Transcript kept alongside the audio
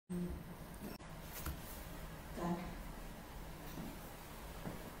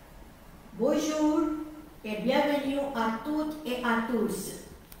Bonjour et bienvenue à toutes et à tous.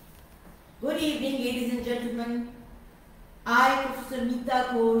 Good evening, ladies and gentlemen. I, Professor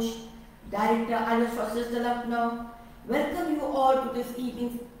Meeta Ghosh, Director, Alice Française de Lucknow, welcome you all to this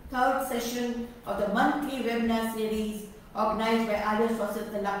evening's third session of the monthly webinar series organized by Alice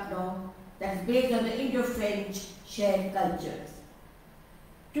Française de Lucknow that is based on the Indo-French shared cultures.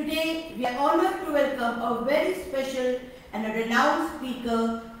 Today, we are honored to welcome a very special and a renowned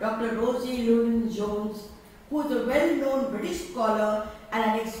speaker, Dr. Rosie Llewellyn-Jones, who is a well-known British scholar and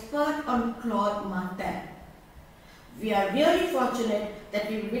an expert on Claude Martin. We are really fortunate that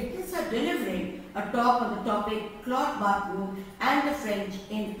we witness her delivering a talk on the topic Claude Martin and the French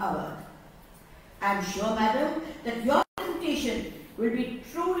in Awadh. I am sure, madam, that your presentation will be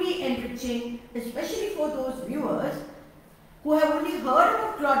truly enriching, especially for those viewers who have only heard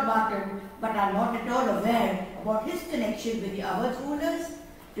about Claude Martin but are not at all aware about his connection with the Awadh rulers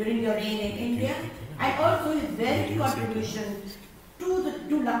during their reign in India, and also his varied contributions to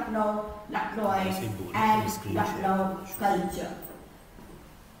Lucknow, Lucknowite and Lucknow culture.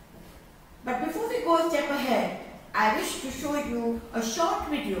 But before we go a step ahead, I wish to show you a short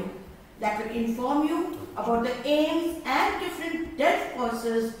video that will inform you about the aims and different DELF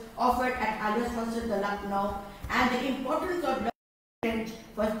courses offered at Alice Française de Lucknow and the importance of learning French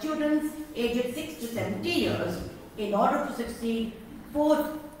for students aged 6 to 70 years in order to succeed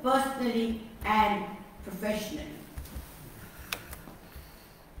both personally and professionally.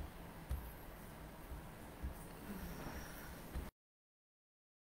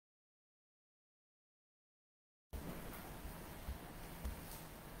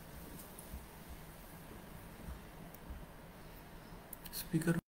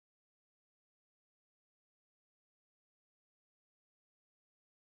 Speaker.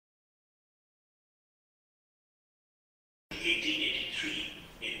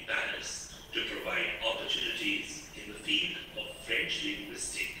 In Paris to provide opportunities in the field of French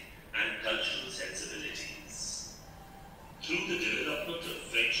linguistic and cultural sensibilities. Through the development of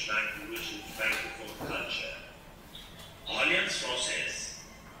French language and Francophone culture, Alliance Française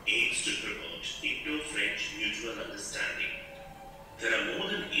aims to promote Indo-French mutual understanding. There are more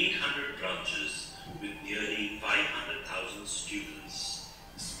than 800 branches with nearly 500,000 students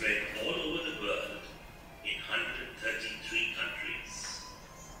spread all over the world in 133 countries.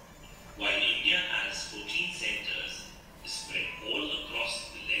 While India has 14 centers spread all across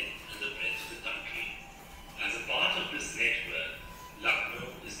the length and the breadth of the country, as a part of this network,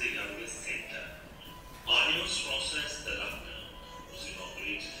 Lucknow is the youngest center. Alliance Française de Lucknow was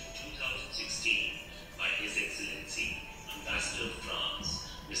inaugurated in 2016 by His Excellency Ambassador of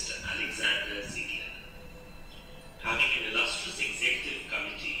France, Mr. Alexander Ziegler. Having an illustrious executive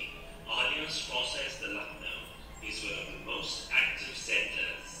committee, Alliance Française de Lucknow is one of the most active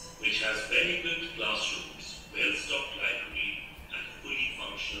centers, which has very good classrooms, well-stocked library, and a fully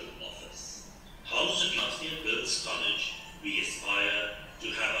functional office. Housed at Lucknow Girls College, we aspire to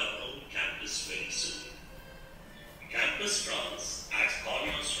have our own campus very soon. Campus France at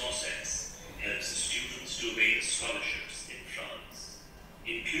Alliance Française helps the students to avail scholarships in France,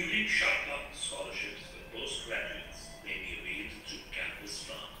 including short-term scholarships for postgraduates may be availed through Campus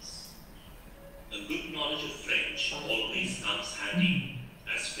France. A good knowledge of French always comes handy,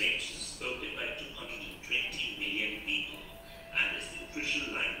 as French is spoken by 220 million people and is the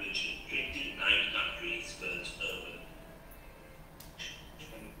official language in 29 countries world over.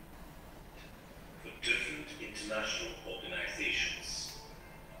 For different international organizations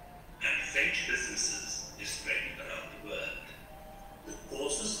and French businesses is spread around the world. The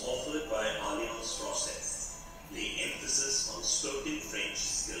courses offered by Alliance Française lay emphasis on spoken French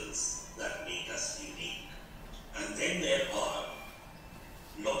skills that make us unique. And then there are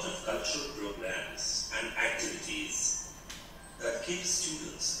a lot of cultural programs and activities that give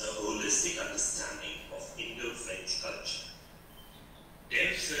students a holistic understanding of Indo-French culture.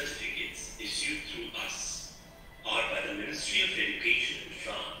 DELF certificates issued through us are by the Ministry of Education in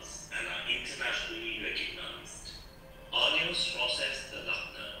France and are internationally recognized. Alliance Française de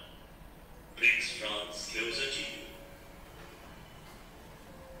Lucknow brings France closer to you.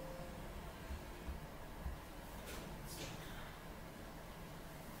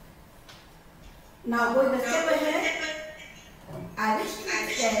 Now, going a step ahead, I wish to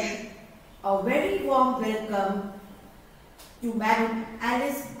extend a very warm welcome to Madam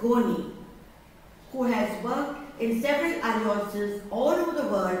Alice Goni, who has worked in several alliances all over the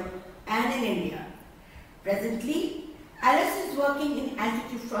world and in India. Presently, Alice is working in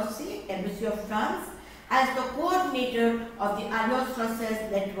Institut Français, Embassy of France, as the coordinator of the Alliance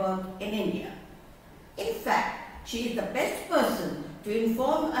Française network in India. In fact, she is the best person to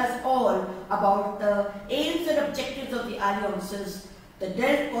inform us all about the aims and objectives of the alliances, the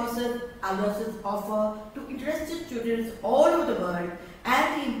direct courses alliances offer to interested students all over the world,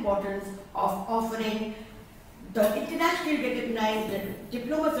 and the importance of offering the internationally recognized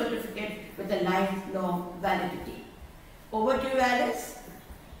diploma certificate with a lifelong validity. Over to you, Alice.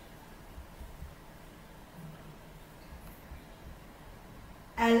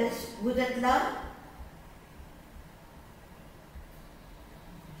 Alice Wudatla.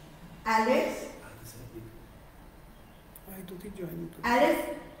 Alice. Alice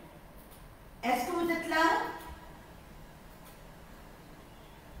Esther Wudatla.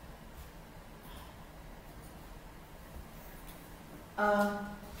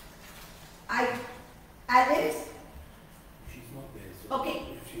 Alice? She's not there, so okay.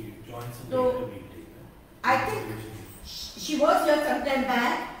 If she joins in So, later, we'll take her. I think she was here some time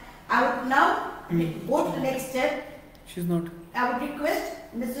back. I would now go to the next step. She's not. I would request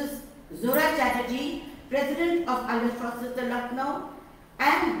Mrs. Zora Chatterjee, President of Organises Lucknow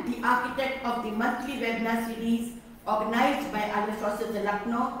and the architect of the monthly webinar series organized by Organises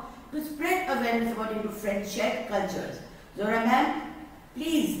Lucknow, to spread awareness about into French shared cultures. Zora ma'am,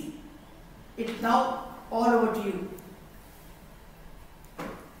 please, it's now all over to you.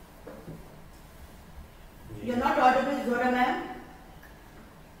 You're not audible, Zora ma'am.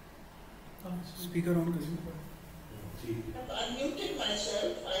 Speaker on. I've unmuted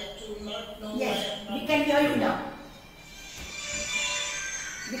myself. I do not know Yes, why I'm not. we can hear you now.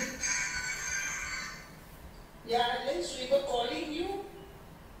 Yeah, Alice, we were calling you.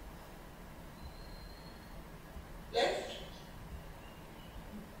 Left?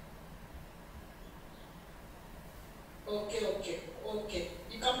 Okay.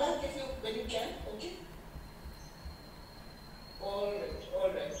 You come back when you can, okay? All right.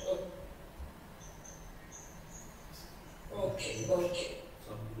 Okay.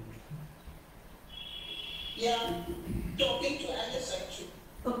 Yeah, talking to Alice actually.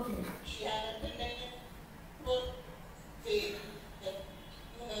 Okay. She had a network fail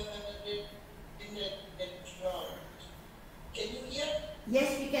in the round. Can you hear?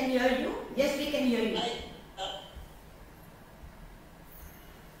 Yes, we can hear you. Yes, we can hear you.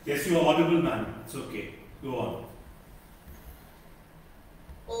 Yes, you are audible, ma'am. It's okay. Go on.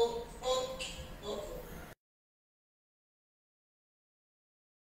 Okay.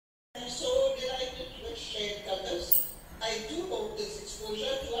 I'm so delighted with shared colors. I do hope this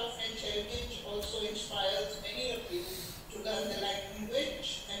exposure to our French heritage also inspires many of you to learn the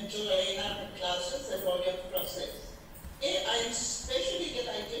language and join our classes at Awadh process. I'm especially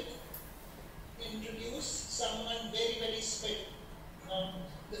delighted to introduce someone very, very special,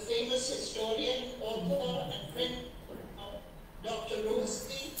 the famous historian, author, and friend, Dr.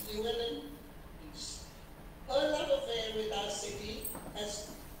 Rosie Llewellyn-Jones. Her love affair with our city has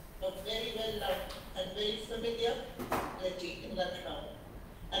a very well loved and very familiar quality in Lucknow.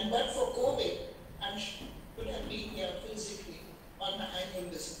 And but for COVID, I'm sure could have been here physically on my annual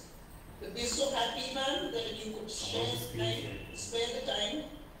visit. We'd be so happy, ma'am, that you could spare the time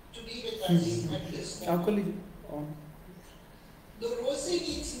to be with us at this moment. The Rosie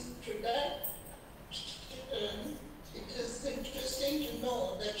needs introduction. It is interesting to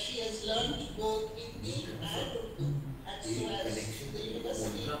know that she has learned both Hindi and Urdu at SOAS, the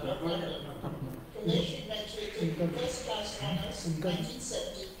University of London, from where she graduated first class honors in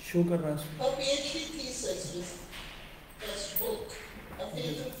 1970. Her PhD thesis was first book, A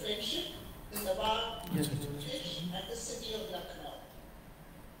Fatal Friendship in the Awadh and the city of Lucknow.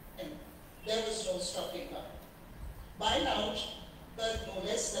 And there was no stopping her. By now, no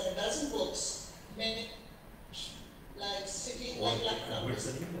less than a dozen books, many like cities like Lucknow, the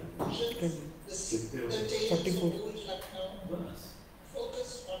tales of old Lucknow,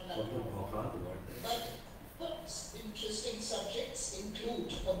 focused on Lucknow. But books, interesting subjects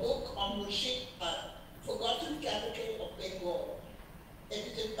include a book on Murshidabad, Forgotten Capital of Bengal,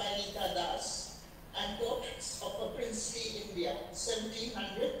 edited by Nita Das, and Portraits of a Princely India,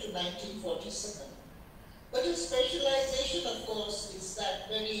 1700 to 1947. But his specialization, of course, is that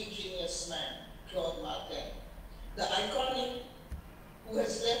very ingenious man, Claude Martin, the iconic who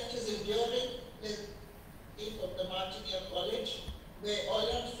has left his enduring legacy of the Martiniere College, where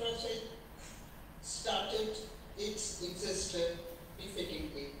Organises started its existence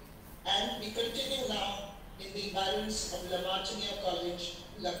befittingly. And we continue now in the environs of La Martiniere College,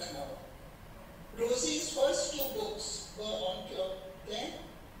 Lucknow. Rosie's first two books were on Claude, and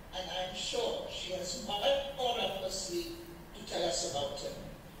I'm sure she has much more up her sleeve to tell us about him.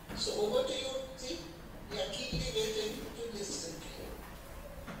 So over to you, Rosie. We are keenly waiting to listen to you.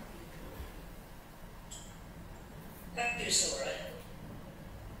 Thank you, Zora.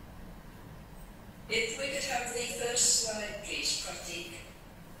 If we could have the first slide, please, Pratik.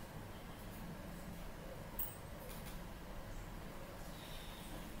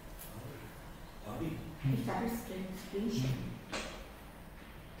 He started screen sharing.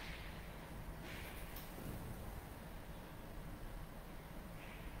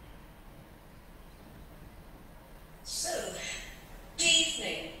 So, good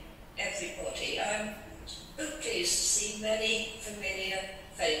evening, everybody. I'm so pleased to see many familiar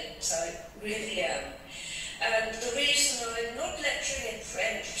faces. I really am. And the reason I'm not lecturing in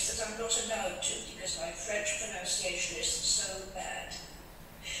French is that I'm not allowed to, because my French pronunciation is so bad.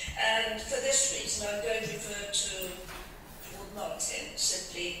 And for this reason, I'm going to refer to Claude Martin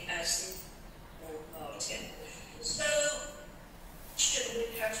simply as the Claude Martin. So, the question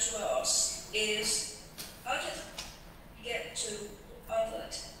we have to ask is, how did we get to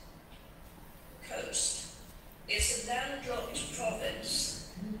Awadh coast? It's a landlocked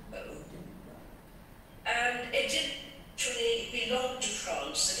province, and it didn't actually belong to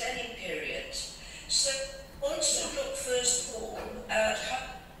France at any period. So, I want to look first of all at how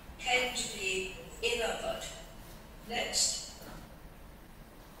it came to be in Awadh. Next.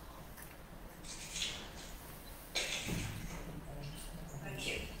 Thank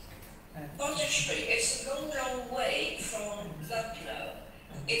you. Pondicherry, it's a long, long way from Lucknow.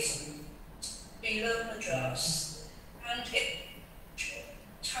 It's below Madras, and it's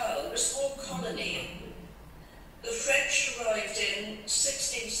town, a small colony. The French arrived in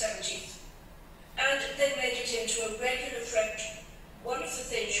 1670, and they made it into a regular French. One of the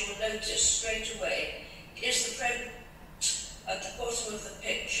things you will notice straight away is the French at the bottom of the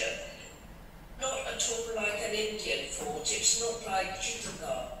picture. Not at all like an Indian fort, it's not like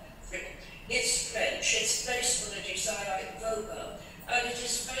Chittagong. It's French, it's based on a design like Vauban, and it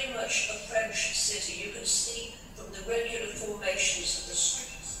is very much a French city. You can see from the regular formations of the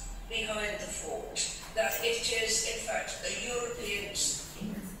streets behind the fort that it is, in fact, a European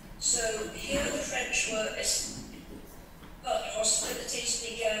city. So here the French were, but hostilities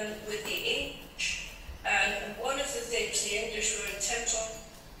began with the English, and one of the things the English were intent on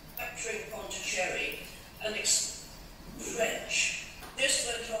capturing Pondicherry and French. This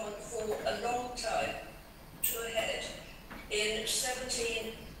went on for a long time to a head. In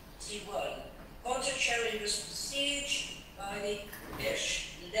 1761, Pondicherry was besieged by the English,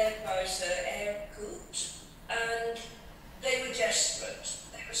 led by Sir Eyre Coote, and they were desperate.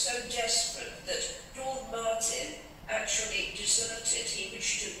 They were so desperate that Claude Martin actually deserted. He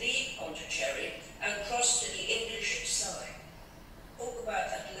wished to leave Pondicherry and cross to the English side. We'll talk about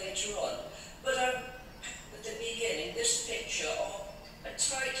that later on. But at the beginning, this picture of a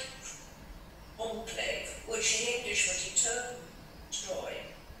tight enclave which the English were determined to destroy.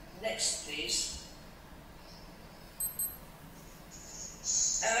 Next, please.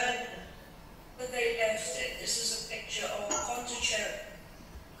 And when they left it, this is a picture of Pondicherry.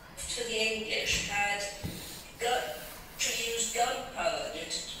 To the English had used gunpowder to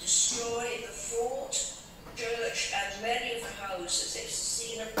destroy the fort, church, and many of the houses. It's a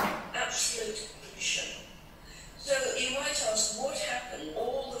scene of absolute destruction. So you might ask, what happened?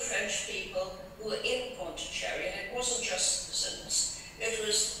 All the French people who were in Pondicherry, and it wasn't just citizens, it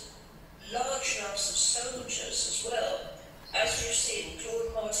was large numbers of soldiers as well. As you've seen,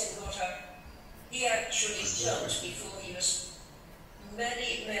 Claude Martin got up. He actually jumped before he was.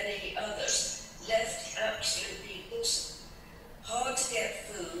 Many, many others left absolutely innocent. Hard to get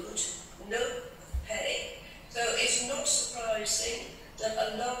food, no pay. So it's not surprising that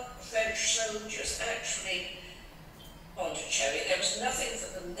a lot of French soldiers actually Pondicherry. There was nothing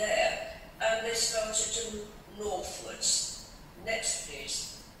for them there, and they started to move northwards. Next,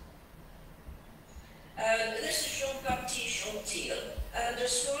 please. And this is Jean-Baptiste Gentil, and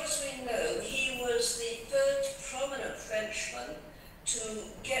as far as we know, he was the third prominent Frenchman to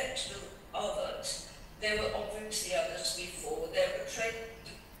get to Awadh. There were obviously others before. There were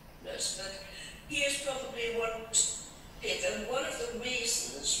trainers, but he is probably one of it, and one of the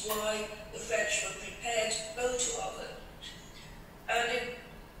reasons why the French were prepared to go to Awadh. And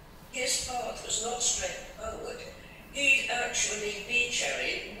his path was not straightforward. He'd actually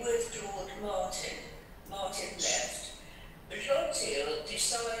beachheaded with Claude Martin. Martin left. But Gentil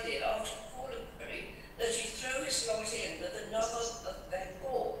decided after Portbury that he'd throw his lot in with the Nawab of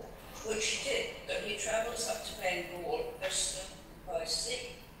Bengal, which he did. So he travels up to Bengal by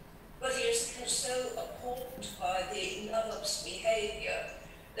sea. But he is so appalled by the Nawab's behaviour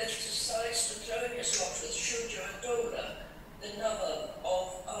that he decides to throw in his lot with Shuja-ud-Dowla, the Nawab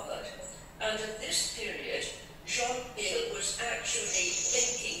of Awadh. And at this period, Gentil was actually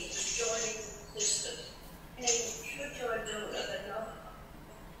thinking he was joining the resistance. And Shuja-ud-Dowla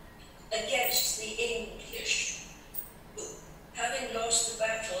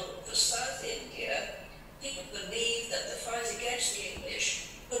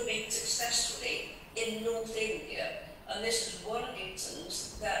And this is one of the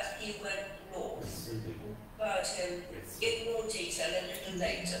reasons that he went north. About him in more detail a little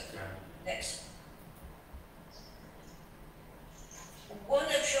later. Next. One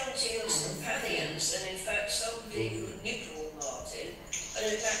of Gentile's companions, and in fact somebody who knew Claude Martin, and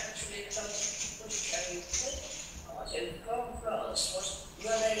had actually come to carry with Martin from France, was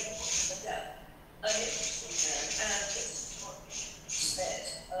Rosie Llewellyn-Jones, an interesting man, and it's what he said.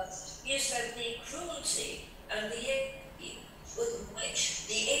 He said the cruelty and the with which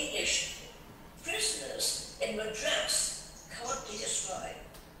the English prisoners in Madras can't be described.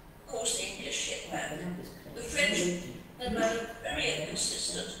 Of course, the English hit back. The French and are very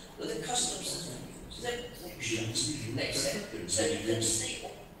inconsistent with the customs of the nations, they said. So you can see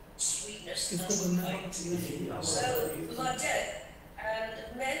sweetness and kindness. So Awadh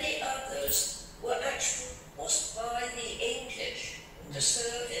and many others were actually forced by the English to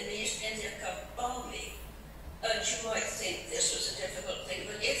serve in the East India Company. And you might think this was a difficult thing,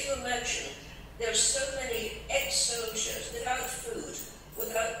 but if you imagine there are so many ex-soldiers without food,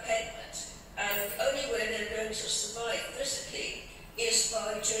 without payment, and only way they're going to survive physically is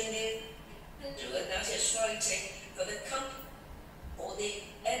by doing the Hindu, and that is fighting for the company or the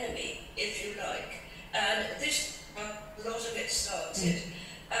enemy, if you like. And this, a lot of it started.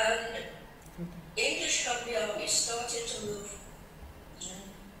 And English Company Army started to move.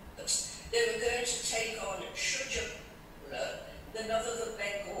 They were going to take on Shuja'ullah, the Nawab of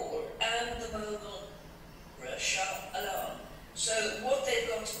Bengal, and the Mughal Shah Alam. So what they've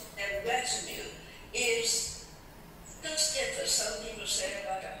got in their retinue is, does differ. Some people say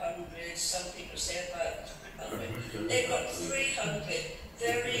about 100, some people say about 300. They've got 300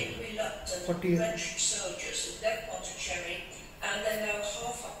 very reluctant French soldiers who left Pondicherry, and they're now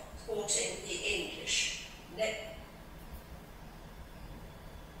half supporting the English.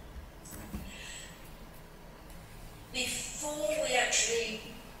 Before we actually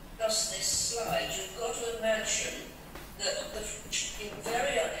discuss this slide, you've got to imagine that the French being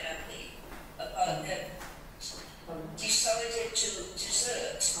very unhappy about them, decided to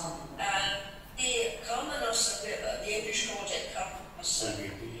desert. And the Kamanosa River, the English called it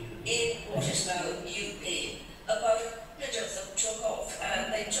Kamanosa, in what is now UP, about 100 of them took off,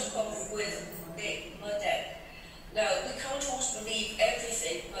 and they took off with the Awadh. Now, we can't always believe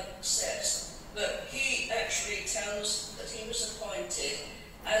everything Awadh says, but he actually tells that he was appointed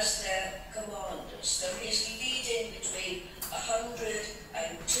as their commander. So he's leading between 100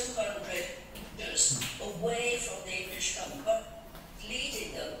 and 200 meters away from the English company,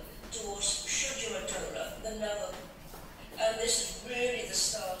 leading them towards Shuja'ullah, the Nawab. And this is really the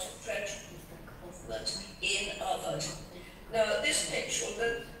start of French movement in Awadh. Now, this picture,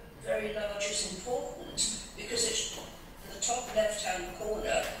 although very large, is important because it's in the top left-hand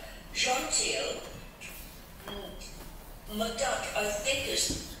corner. Gentile, Madak, I think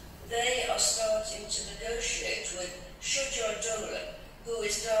they are starting to negotiate with Shuja'ullah, who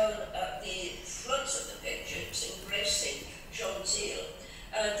is down at the front of the picture, embracing Gentile.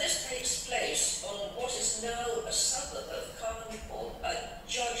 And this takes place on what is now a suburb of Kanpur,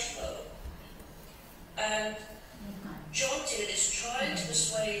 Jajmo. And Gentile is trying to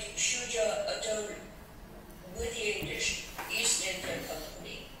persuade Shuja'ullah with the English East India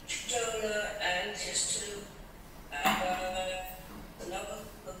Company, Shuja'ullah and his two, the Nawab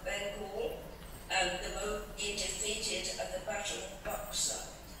of Bengal, and the Mughal being defeated at the Battle of Buxar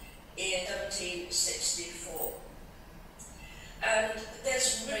in 1764. And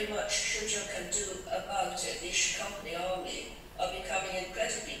there's very much Shuja can do about it. The East Company Army are becoming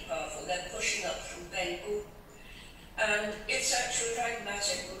incredibly powerful. They're pushing up from Bengal. And it's actually a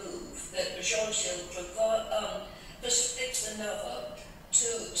pragmatic move that Gentile persuades the Nawab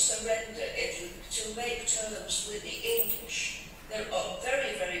to surrender it, to make terms with the English. They are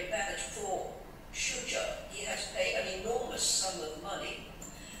very, very bad for Shuja. He has to pay an enormous sum of money.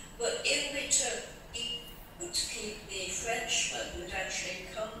 But in return, he would keep the Frenchman who had actually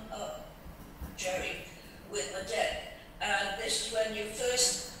come up Jerry with Awadh. And this is when you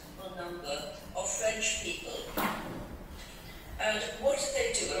first have a number of French people. And what did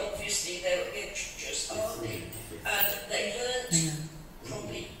they do? Well, obviously they were English army, and they learned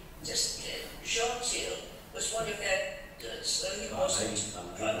probably discipline. Gentile was one of their leaders, so he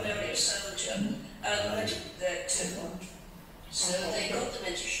wasn't primarily a soldier, and went there too. So they got them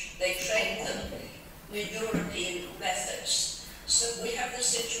into, they trained them with European methods. So we have the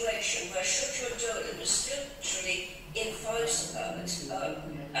situation where Shuja'ullah was still actually in Faizabad,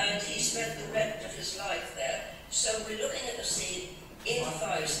 and he spent the rest of his life there. So we're looking at the scene in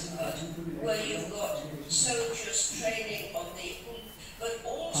Faizabad, where you've got soldiers training on the, but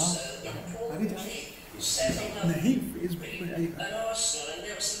also importantly setting up an arsenal, and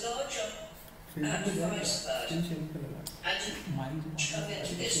there was a larger advice about it. And to come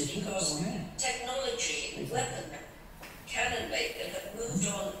into this because technology, weapon, cannon making had moved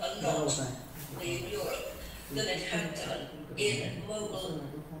on a lot in Europe than it had done in mobile.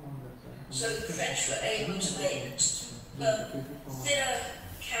 So the French were able to make thinner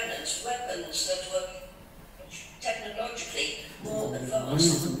cannons, weapons that were technologically more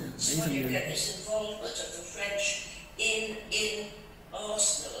advanced. So you get this involvement of the French in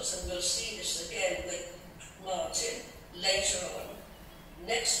arsenals, and we'll see this again with Martin later on.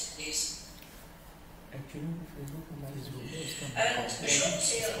 Next, please. And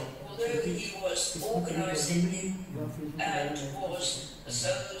Chantier, although he was organising and was a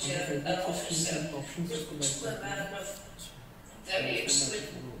soldier, an officer, was a man of very exquisite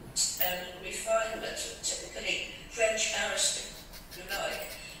and refinement, typically French aristocrat, if you like.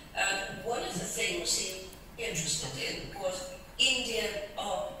 And one of the things he was interested in was Indian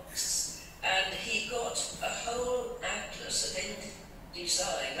arts, and he got a whole atlas of Indian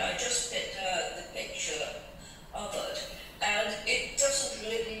design. I just picked out the picture of it, and it doesn't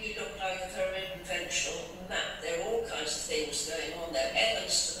really look like a very conventional map. There are all kinds of things going on there.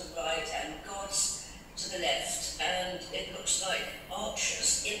 Heavens to the right and gods to the left, and it looks like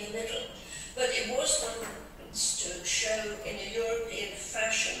archers in the middle. But it was one to show in a European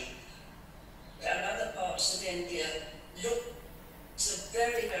fashion and other parts of India. Look, it's a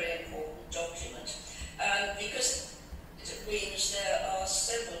very, very important document, because it means there are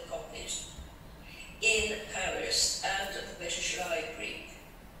several copies in Paris and at the British Library,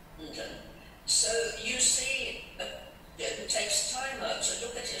 London. So you see, it takes time out to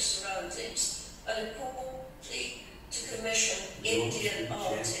look at your surroundings, and importantly, to commission Indian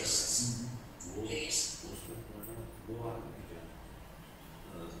artists, please.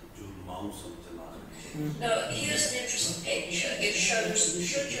 Now, here's an interesting picture. It shows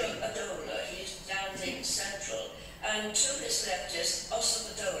Rosie Llewellyn-Jones. He's standing central, and to his left is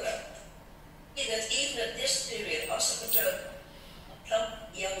Awadh. Even at this period, Awadh, a plump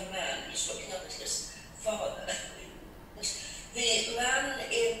young man, he's looking up at his father. The man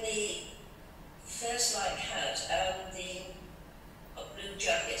in the fez-like hat and the blue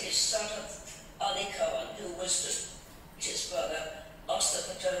jacket is Sadat Ali Khan, who was just his brother,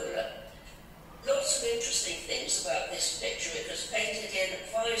 Awadh. Lots of interesting things about this picture. It was painted in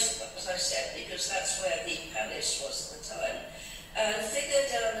Awadh, as I said, because that's where the palace was at the time. And the figure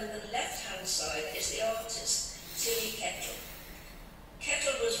down on the left-hand side is the artist, Tilly Kettle.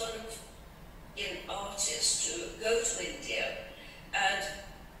 Kettle was one of the artists to go to India and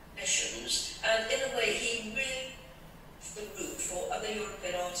missions, and in a way he really the route for other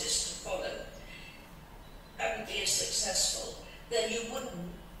European artists to follow. Hadn't been successful, then you wouldn't,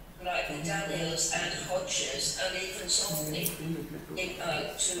 like the Daniels and Hodges and even Softly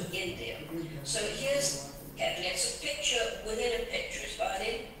to India. So here's Kettle. It's a picture within a picture. It's by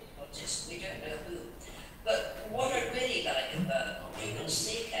an artist, we don't know who. But what I really like about it, you can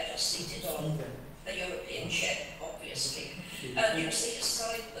see Kettle seated on a European check, obviously. And you can see his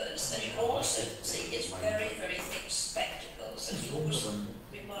sideburns, and you also see his very, very thick spectacles. And he also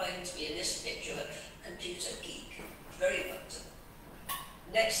reminds me in this picture of a computer geek. Very much.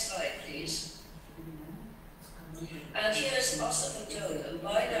 Next slide, please. And here's Awadh.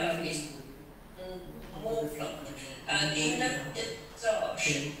 By now he's more plump, and even at the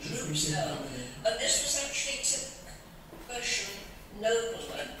moustache droops down. And this was actually to Persian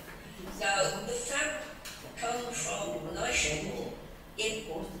nobleman. Now, the family come from Naishapur in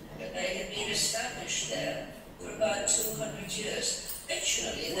they had been established there for about 200 years.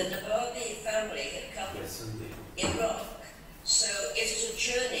 Originally, the Nawabi family had come from Iraq. So it is a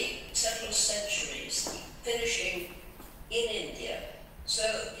journey, several centuries, finishing in India. So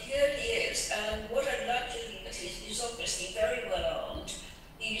here he is, and what I'd like to look at is he's obviously very well armed.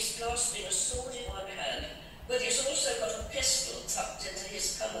 He's clasping a sword in one hand, but he's also got a pistol tucked into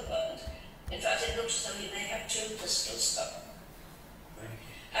his cummerbund. In fact, it looks as though he may have two pistols stuck.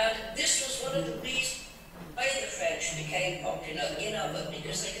 And this was one of the reasons why the French became popular in Awadh,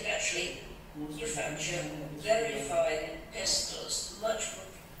 because they could actually manufacture very fine pistols, much more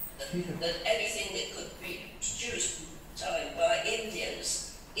than anything that could be produced at the time by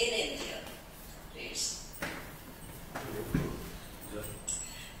Indians in India. Please.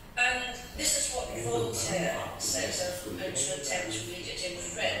 And this is what Voltaire says. I'm going to attempt to read it in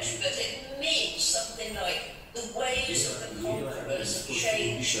French, but it means something like the ways of the conquerors have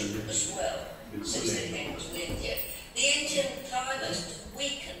changed as well since they came to India. The Indian climate has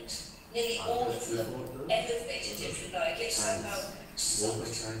weakened. Nearly all of them elevated, if you like. It somehow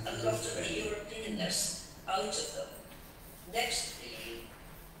sucked a lot of the Europeanness out of them. Next, please.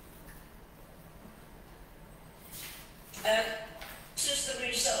 And this is the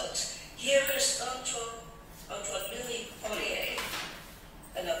result. Here is Antoine Louis Collier,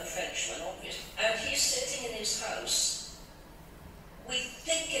 another Frenchman, obviously, and he's sitting in his house. We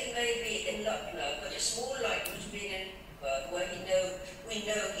think it may be in Lucknow, but it's more likely to be in Awadh, where we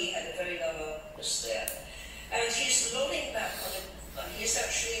know he had a very long office there. And he's lolling back on it. He's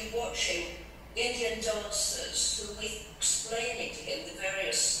actually watching Indian dancers who we explaining to him the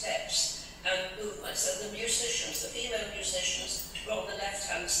various steps and movements. So the musicians, the female musicians, are on the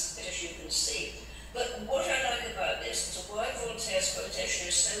left-hand side, as you can see. But what I like about this, so why Voltaire's quotation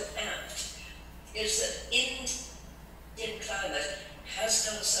is so apt, is that Indian climate has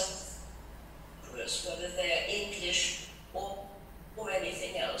done some progress, whether they're English or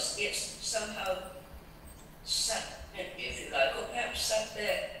anything else. It's somehow sat, if you like, or perhaps sat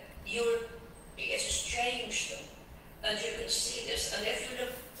there, it has changed them. And you can see this, and if you look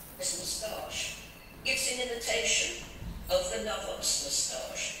at this moustache, it's an imitation of the Navot's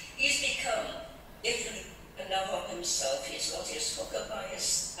moustache. He's become, if you look at Navot himself, he's got his hookah by his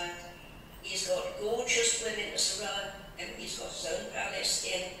side, he's got gorgeous women surround him, he's got his own palace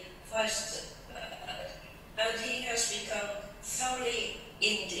in Française, and he has become thoroughly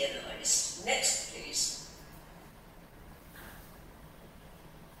Indianized. Next, please.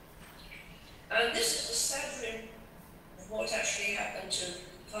 And this is a staggering of what actually happened to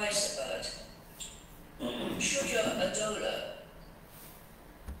Awadh. Shujah Ad-Dawla,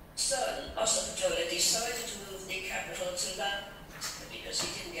 son, Asaf Ad-Dawla, decided to move the capital to Lucknow because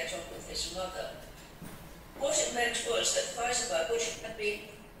he didn't get on with his mother. What it meant was that Awadh, which had been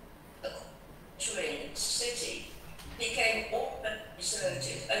a touring city, became all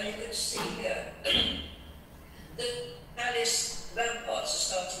deserted, and you can see here the palace ramparts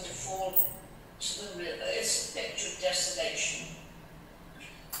are starting to fall to the river. It's a picture of desolation.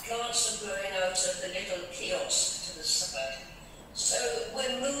 Plants are growing out of the little kiosk to the side. So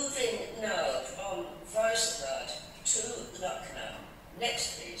we're moving now from Awadh to Lucknow.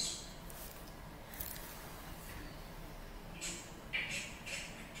 Next, please.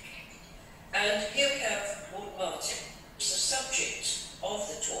 And here we have Claude Martin, who's the subject of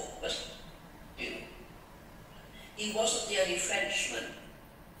the talk, but he wasn't the only Frenchman,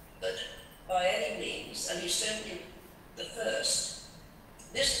 but by any means, and he's certainly the first.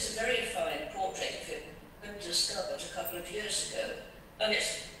 This is a very fine portrait of him discovered a couple of years ago, and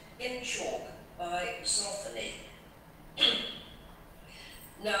it's in chalk by Zoffany.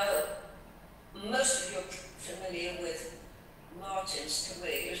 Now, most of you are familiar with Martin's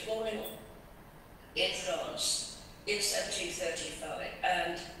career. He was born in France in 1735,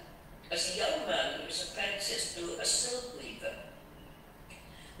 and as a young man he was apprenticed to a silk weaver,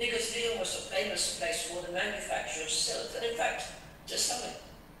 because Lyon was a famous place for the manufacture of silk, and in fact, to some extent,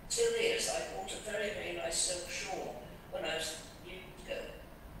 still is. I bought a very, very nice silk shawl when I was years ago.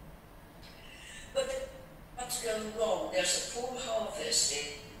 But what's going wrong? There's a full harvest in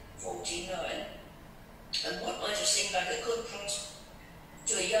 49, and what might have seemed like a good prospect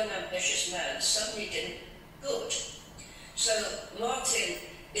to a young, ambitious man suddenly didn't good. So Martin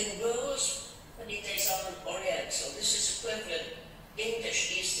enrolls in the Des Orientaux. This is equivalent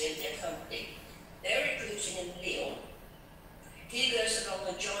English East India Company. They're recruiting in Lyon. He goes along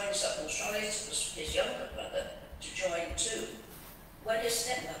and joins up and tries his younger brother to join too. When his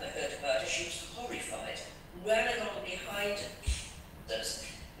stepmother heard about it, she was horrified, ran along behind us,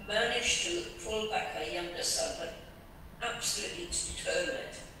 managed to pull back her younger son, but absolutely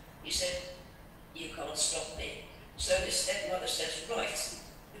determined. He said, "You can't stop me." So his stepmother says, "Right."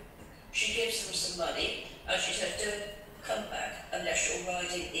 She gives him some money, and she says, "Don't come back unless you're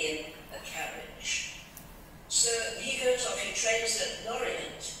riding in a carriage." So he goes off, he trains at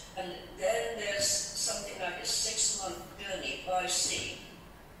Lorient, and then there's something like a 6-month journey by sea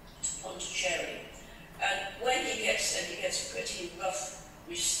to Pondicherry. And when he gets there, he gets a pretty rough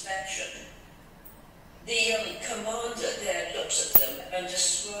reception. The commander there looks at them and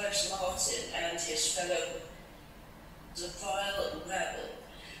describes Martin and his fellow as a vile rabble,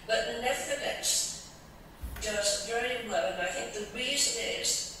 but nevertheless does very well, and I think the reason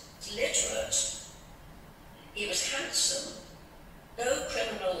is he's literate. He was handsome, no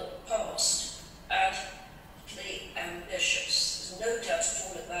criminal past, and ambitious. There's no doubt at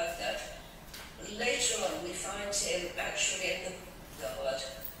all about that. Later on, we find him actually in the guard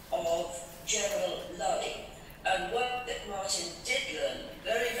of General Lully, and what that Martin did learn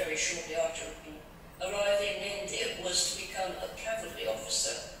very, very shortly after arriving in India was to become a cavalry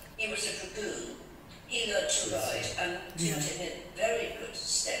officer. He was a dragoon. He learned to ride and put him in very good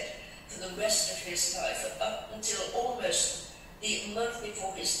stead for the rest of his life, up until almost the month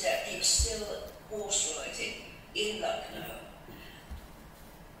before his death, he was still horse riding in Lucknow.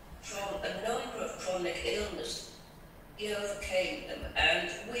 From a number of chronic illnesses, he overcame them, and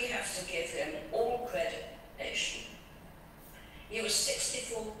we have to give him all credit. He was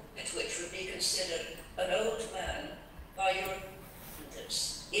 64, which would be considered an old man by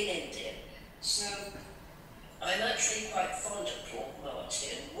Europeans in India. So I'm actually quite fond of Claude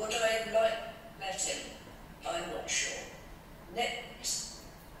Martin. Would I have met him? I'm not sure. Next.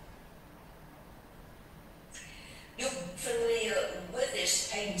 You're familiar with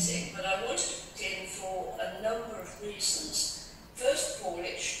this painting, but I wanted to put in for a number of reasons. First of all,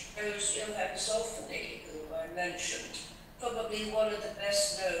 it shows Johann Zoffany, who I mentioned, probably one of the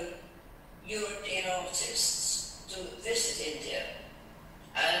best-known European artists to visit India.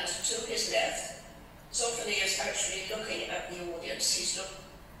 And to his left, Zoffany is actually looking at the audience. He's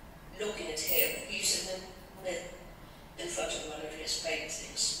looking at him. He's in front of one of his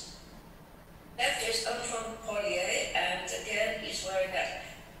paintings. Left is Antoine Collier, and again he's wearing that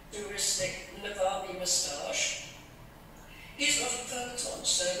touristic Navabi moustache. He's not a photon,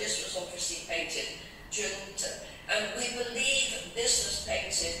 so this was obviously painted during winter. And we believe this was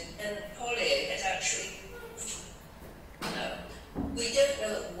painted and Collier had actually no. We don't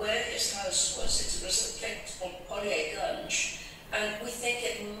know where his house was. It was a place called Collier Gunj, and we think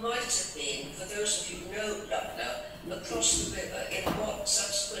it might have been, for those of you who know Lucknow, across the river in what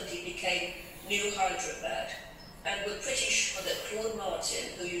subsequently became New Hyderabad. And we're pretty sure that Claude Martin,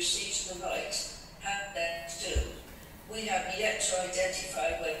 who you see to the right, had that too. We have yet to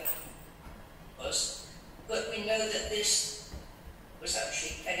identify where it was, but we know that this was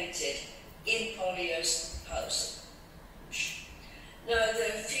actually painted in Collier's house. Now,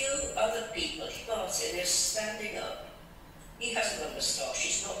 there are a few other people. Martin is standing up. He has a moustache.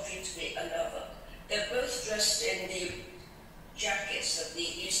 He's not due to be another. They're both dressed in the jackets of the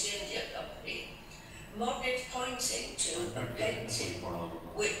East India Company. Martin pointing to a painting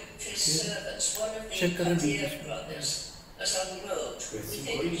with his servants, one of the Kadir brothers, as unrolled. We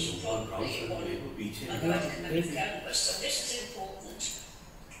think it was probably one of like canvas. So this is important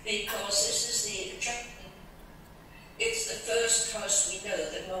because this is the it's the first house we know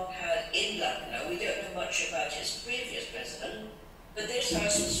that Mark had in Lucknow. We don't know much about his previous president, but this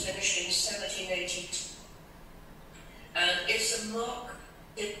house was finished in 1782. And it's a mark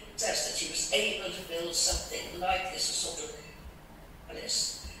it says that he was able to build something like this, a sort of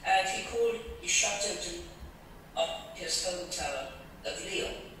palace. And he called his chateau to his hometown of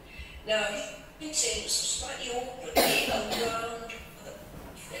Lyon. Now, he seems slightly awkwardly around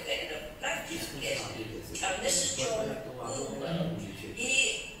in a black jacket. And this is John Woolman.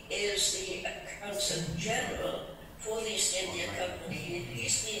 He is the accountant general for the East India Company.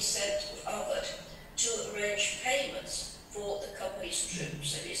 He's been sent to Awadh to arrange payments for the company's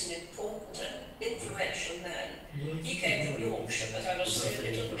troops. So he's an important and influential man. He came from Yorkshire, but I will say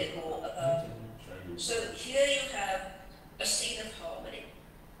a little bit more about him. So here you have a scene of harmony.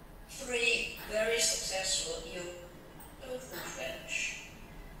 Three very successful, both in French.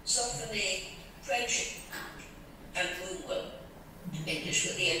 Zoffany, French, and Woolman, English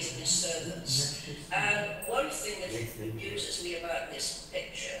with the intimate servants. And one thing that amuses me about this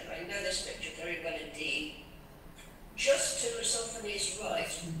picture, and I know this picture very well indeed, just to Zoffany's right,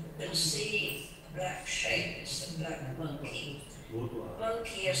 you can see a black shape, it's a black monkey.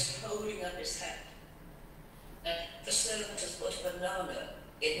 Monkey is holding up his hat. And the servant has put a banana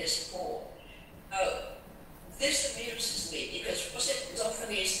in his paw. Now, this amuses me because was it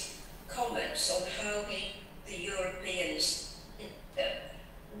Zoffany's comments on how the Europeans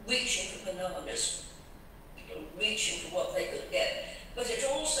reaching for bananas, reaching for what they could get, but it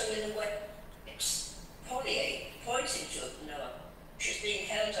also in a way Collier pointing to a banana which is being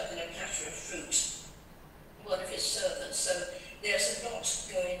held up in a platter of fruit, one of his servants. So there's a lot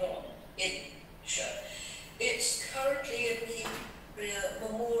going on in Cheshire. It's currently in the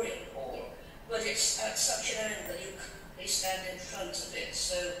Memorial Hall, but it's at such an angle you can't stand in front of it.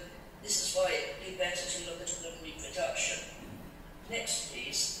 So this is why it would be better to look at a reproduction. Next,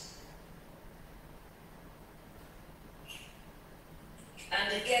 please.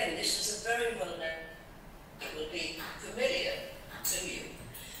 And again, this is a very well-known, it will be familiar to you.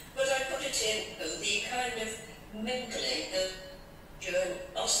 But I put it in the kind of mingling during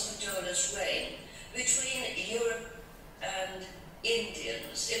Osman-Dollah's reign between Europe and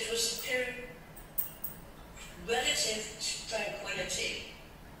Indians. It was a period of relative tranquility,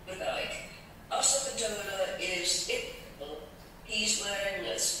 if you like. Osman-Dollah is Iqbal. He's wearing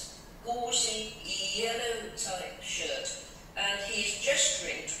a gauzy yellow type shirt, and he's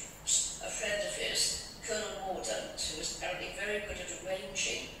gesturing to a friend of his, Colonel Mordaunt, who was apparently very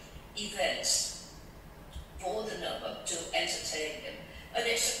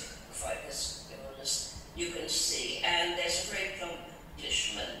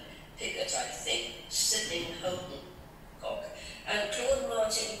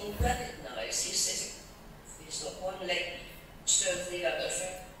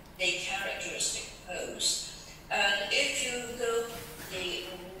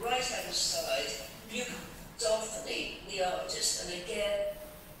aside, you Dolphiny, the artist, and again,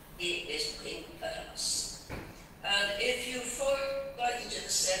 he is looking at us. And if you follow right into the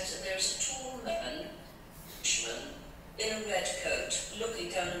centre, there's a tall man, in a red coat, looking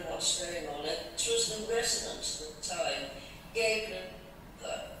down at what's going on. It was the resident at the time, Gabriel.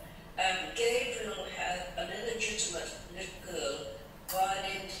 And Gabriel had an illegitimate little girl,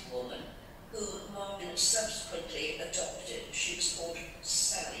 violent woman, who Martin subsequently adopted. She was called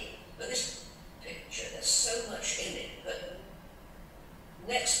Sally. But this picture, there's so much in it, but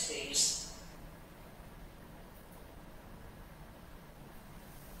next please.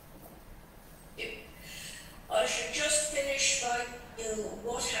 I should just finish by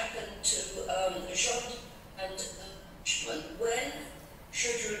what happened to Jean and Richmond when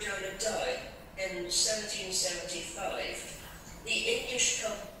Shudra died in 1775. The English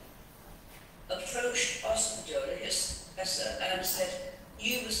company approached Osborne, his professor, and said,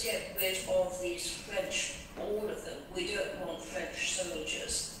 "You must get rid of these French, all of them. We don't want French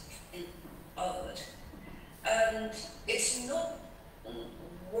soldiers in Awadh." And it's not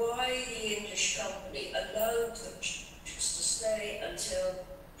why the English company allowed the troops to stay until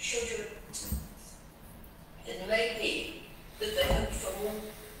Shudra. It may be that they hoped for more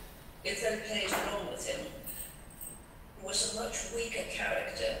if they played along with him. He was a much weaker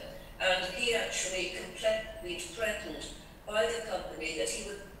character, and he actually completely threatened by the company that he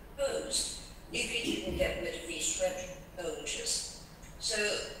would oppose if he didn't get rid of these French soldiers. So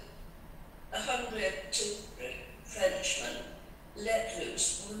 100 to Frenchmen let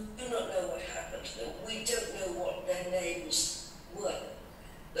loose. We do not know what happened to them. We don't know what their names were.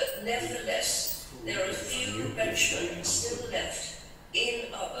 But nevertheless, there are a few Frenchmen still left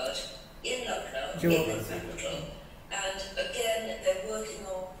in Awadh, in Lucknow, in the capital. And again, they're working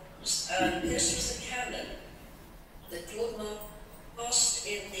on this. And this was the cannon that Claude Martin lost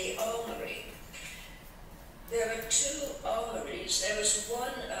in the armory. There are two armories. There was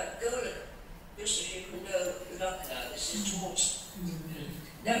one at Gola, just if you can know Lucknow, this is towards.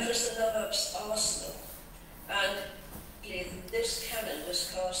 That was the Nawab's arsenal. And this cannon was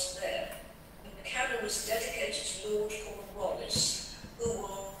cast there. The cannon was dedicated to Lord Cornwallis, who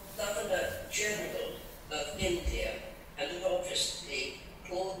was Governor General of India, and obviously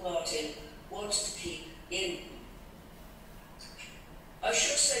Claude Martin wanted to keep in. I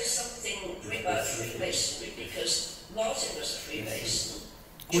should say something about Freemasonry, because Martin was a Freemason.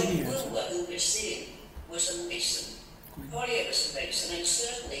 John Wilmer, who we're seeing, was a Mason. Collier was a Mason, and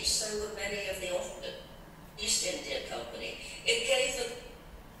certainly so were many of the East India Company. It gave them,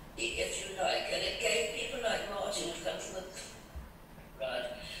 if you like, and it gave people like Martin, who come from the crowd,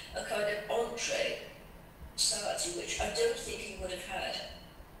 a kind of entree society, which I don't think he would have had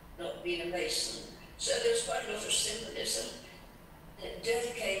not been a Mason. So there's quite a lot of symbolism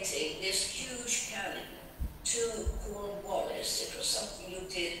dedicating this huge cannon to Cornwallis. It was something you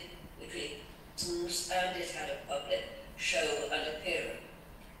did between and it had a public show and appearance.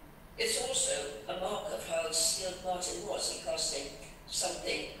 It's also a mark of how skilled Martin was in casting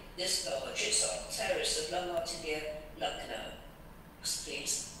something this large. It's on the terrace of La Martiniere, Lucknow.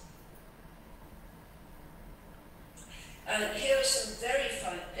 Please. And here are some very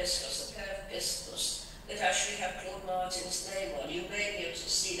fine pistols, a pair of pistols that actually have Claude Martin's name on. You may be able to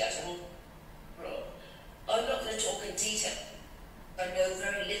see that on the roll. I'm not going to talk in detail. I know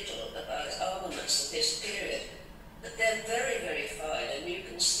very little about armaments of this period, but they're very, very fine, and you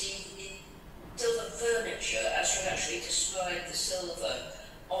can see the silver furniture, as you actually described the silver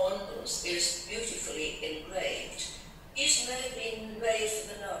on is beautifully engraved. These may have been made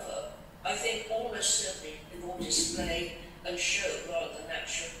for the Nawab. I think almost certainly for display and show rather than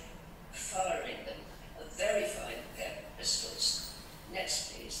actually firing them. A very fine pair of pistols.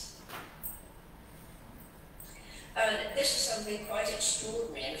 Next, please. And this is something quite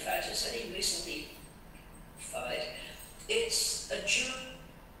extraordinary. In fact, it's only recently fired. It's a jewel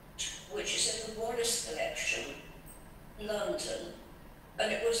which is in the Wallace collection, London,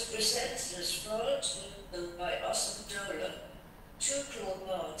 and it was presented as far as by Awadh to Claude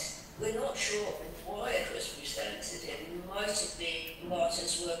Martin. We're not sure why it was presented. It might have been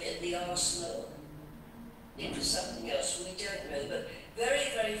Martin's work in the arsenal. It was something else, we don't know, but very,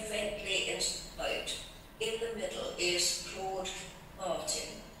 very faintly inscribed. In the middle is Claude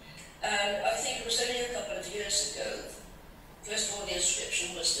Martin. And I think it was only a couple of years ago, first of all, the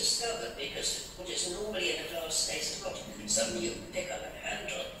inscription was discovered because what is normally in a glass case is not something you can pick up and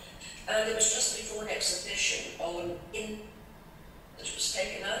handle. And it was just before an exhibition that was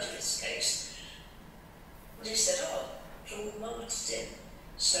taken out of its case. But he said, "Oh, Claude Martin."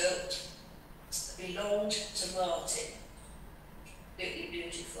 So it belonged to Martin. Really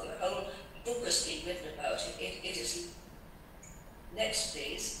beautiful. beautiful. A whole book has been written about it. It is. Next,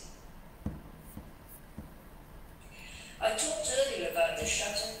 please. I talked earlier about the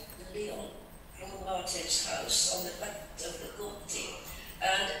Château de Lyon, Claude Martin's house on the back of the Gorty.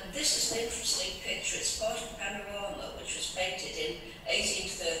 And this is an interesting picture. It's part of a panorama which was painted in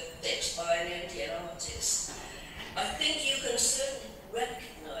 1836 by an Indian artist. I think you can certainly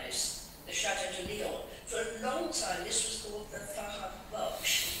recognise the Château de Lyon. For a long time this was called the Fahad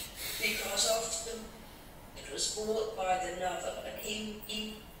Baksh, because after it was bought by the Nawab, and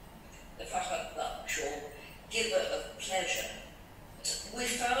he the Fahad Baksh, or giver of pleasure. We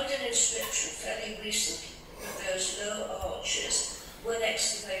found an inscription fairly recently of those low arches when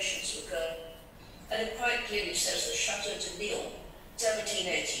excavations were going, and it quite clearly says the Château de Lyon,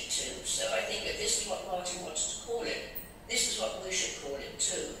 1782. So I think that this is what Martin wants to call it. This is what we should call it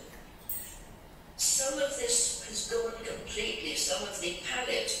too. Some of this has gone completely. Some of the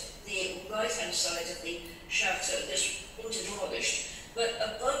palette, the right-hand side of the chateau, this was demolished, but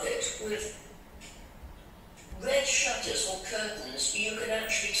above it, with red shutters or curtains, you can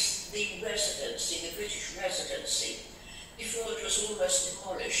actually see the residency, the British residency, before it was almost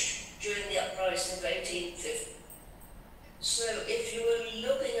demolished during the uprising of 1850. So if you were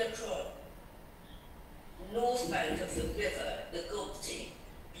looking across north bank of the river, the Gorty,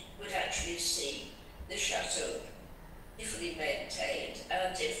 you would actually see the chateau beautifully maintained,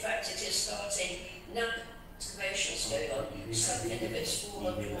 and in fact it is starting now. Excavations going on, something of its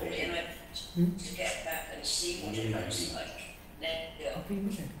former glory, and I want to get back and see what it looks like.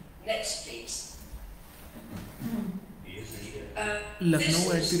 Next, please.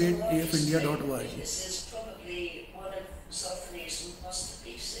 Lucknow@afindia.org. This is probably one of Zoffany's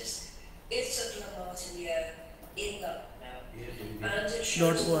masterpieces. It's a Claude Martin in Lucknow, and it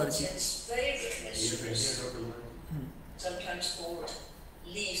shows Martin's favourite mistress, sometimes called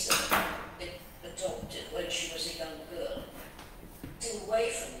Lisa, adopted when she was a young girl,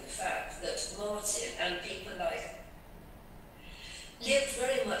 away from the fact that Martin and people like lived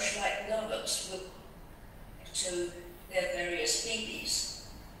very much like Nawabs to their various BBs.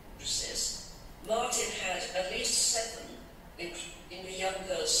 Martin had at least 7 in the young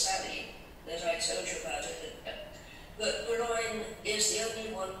girl Sally that I told you about earlier, but Brian is the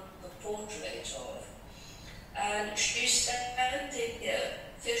only one the portrait of, and she's standing here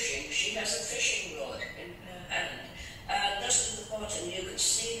fishing. She has a fishing rod in her hand, and just at the bottom you can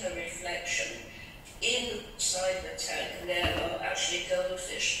see her reflection inside the tank, and there are actually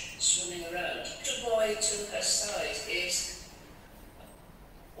goldfish swimming around. The boy to her side is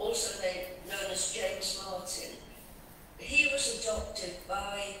also known as James Martin. He was adopted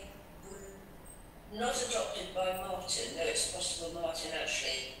by, not adopted by Martin, though it's possible Martin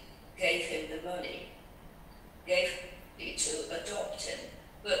actually gave him the money, gave me to adopt him.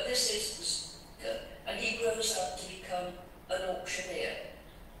 But this is the, and he grows up to become an auctioneer.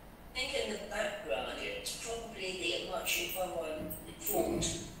 I think in the background it's probably the Machibawan fort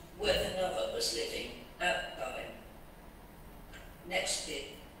where the Nawab was living at the time. Next bit.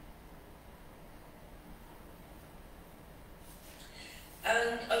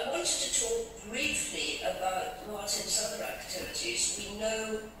 And I wanted to talk briefly about Martin's other activities. We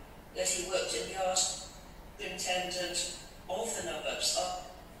know that he worked in the art superintendent of the Nawabs a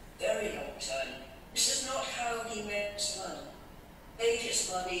very long time. This is not how he made his money. He made his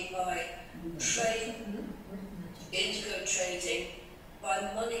money by trade, indigo trading, by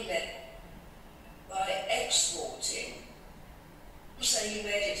money lending, by exporting. People say he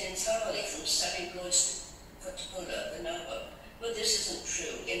made it entirely from selling goods to Fatullah, the Nawab, but this isn't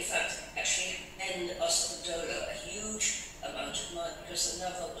true. In fact, actually, in Asadullah, a huge amount of money, because the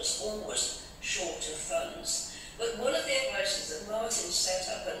Nawab was always short of funds. But one of the advices that Martin set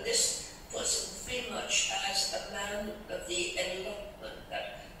up, and this puts him very much as a man of the Enlightenment,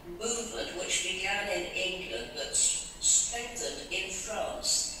 that movement which began in England but strengthened in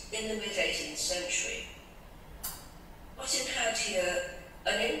France in the mid-18th century. Martin had here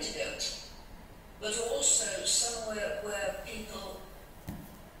an indigo, but also somewhere where people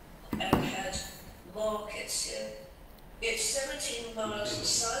had markets here. It's 17 miles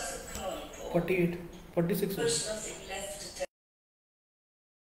south of Kanpur. 48, 46. There's nothing left to take.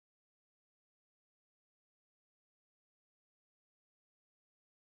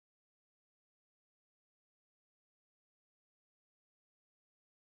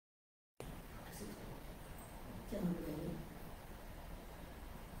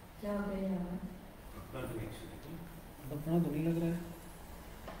 अपना तो नहीं लग रहा है,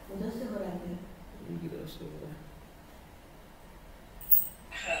 उधर से हो रहा है, एक ही तरफ से हो रहा है.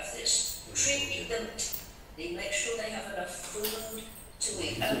 Have this, treat them, they make sure they have enough food to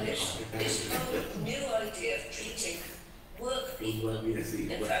eat, established this whole new idea of treating work people,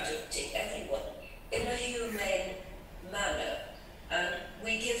 in fact of treating everyone, in a humane manner, and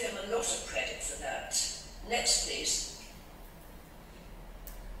we give him a lot of credit for that. Next, please.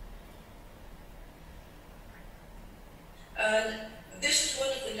 And this is one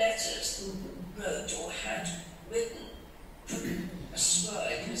of the letters he wrote or had written, a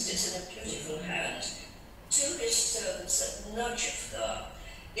scribe who sits in a beautiful hand, to his servants at Awadh.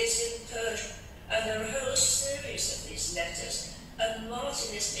 It's in Persian, and there are a whole series of these letters, and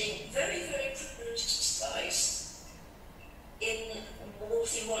Martin is being very, very precise in what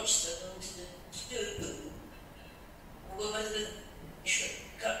he wants them to do, whether they should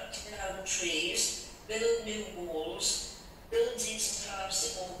cut down trees, build new walls, build decent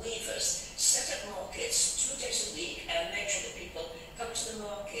houses or weavers, set up markets 2 days a week and make sure that people come to the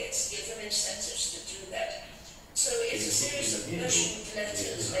markets, give them incentives to do that. So it's a series of Persian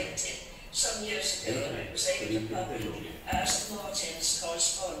letters dated some years ago, and it was able to publish as Martin's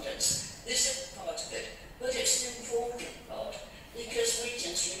correspondence. This is part of it, but it's an important part because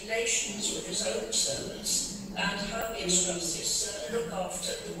Regent's relations with his own servants and how he instructs his servants look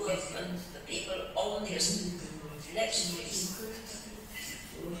after the workmen, the people on the estate. Next, please.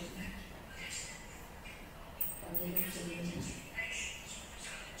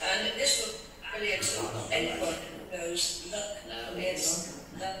 And this will really to anyone who knows Lucknow. It's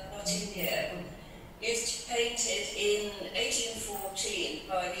Martin here. It's painted in 1814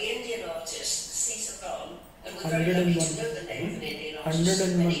 by the Indian artist Sita Ram, and we're very happy to know the name of an Indian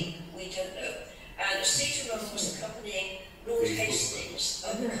artist. Many we don't know. And Sita Ram was accompanying Lord Hastings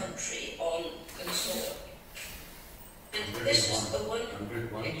of the country on the tour. And this is the one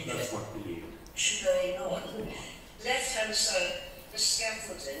showing on left-hand side the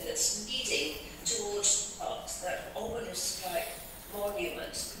scaffolding that's leading towards the art, that obelisk-like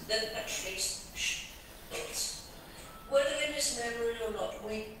monument that actually shows. Whether in his memory or not,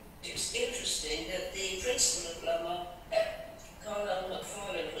 it's interesting that the principal of Lama, Carl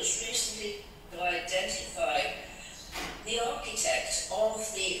McFarlane, was recently to identify the architect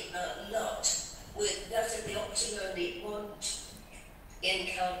of the lot with that of the Octagonal Mont in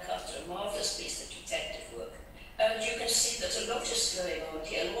Calcutta, a marvellous piece of detective work. And you can see that a lot is going on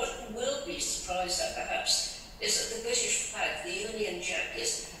here. And what you will be surprised at, perhaps, is that the British flag, the Union Jack,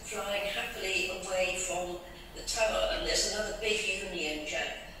 is flying happily away from the tower. And there's another big Union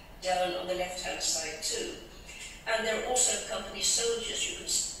Jack down on the left-hand side too. And there are also company soldiers, you can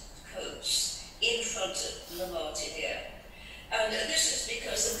see coats, in front of Le Martin here. And this is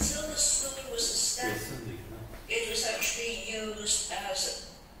because until the school was established, it was actually used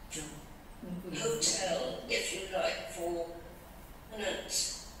as a hotel, if you like, for permanent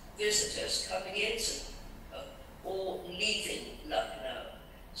visitors coming into or leaving Lucknow.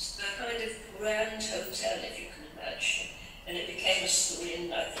 It's a kind of grand hotel, if you can imagine. And it became a school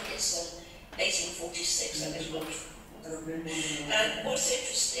in, I think it's 1846, and it's wonderful. And what's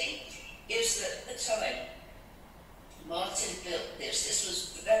interesting is that at the time Martin built this, this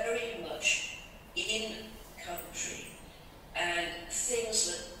was very much in country, and things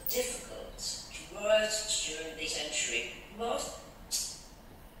were difficult. Riots during the century, Martin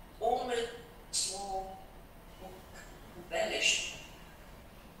almost more embellished,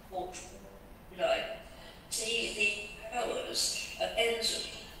 or like, see the powers at ends of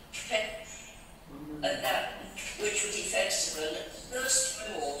that which were defensive, and first of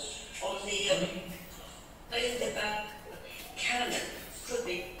all, on the back cannon could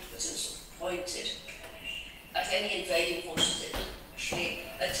be pointed at any invading forces that actually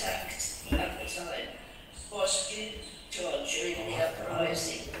attacked at the time, was due to during the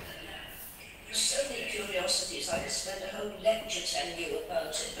uprising. There's so many curiosities. I could spend a whole lecture telling you about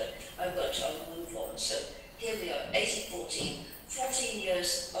it, but I've got to move on. So here we are, 1814, 14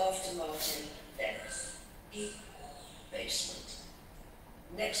 years after Martin death. Basement.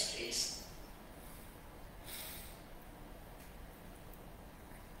 Next, please.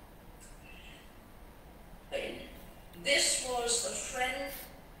 This was a friend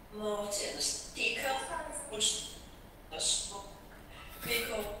Martin's. He was a small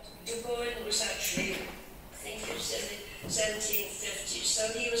because Du Bois was actually, I think it was in the 1750s,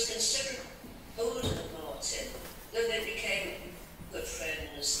 so he was considerably older than Martin, though they became good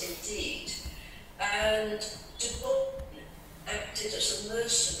friends indeed. And Du Bois acted as a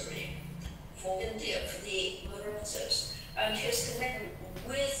mercenary for India, for the Marathas, and his connection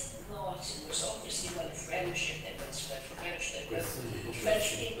with Martin was obviously one of friendship. They both spoke French, they were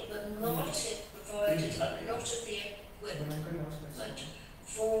French people, but Martin provided a lot of the equipment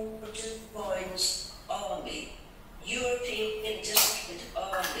for Du Bois' army, European disciplined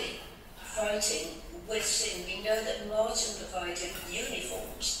army, writing with Sin, we know that Martin provided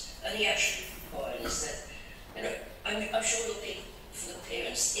uniforms, and he actually is that, you know, I'm sure there'll be for the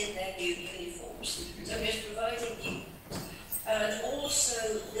parents in their new uniforms. So he's providing you. And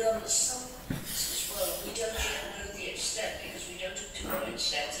also some as well, we don't yet know the extent because we don't have Du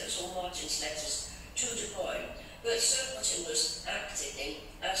Bois' letters or Martin's letters to Du Bois. But Sir Martin was acting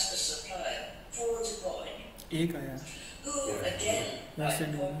as a supplier for Du Bois. Who again, You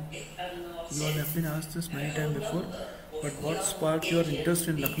have been asked this many times before, but what sparked your interest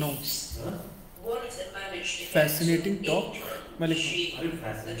in Lucknow? One of them managed to Fascinating talk. She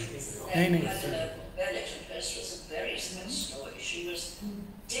Bennett was a very sad story. She was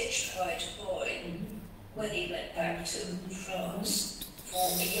ditched by Du Bois when he went back to France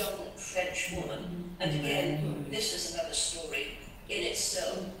for a young French woman. And again, this is another story in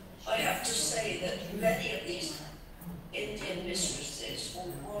itself. I have to say that many of these Indian mistresses or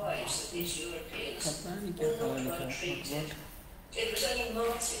wives of these Europeans were not well treated. It was only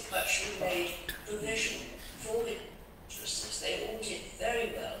Martin who actually made provision for the mistresses. They all did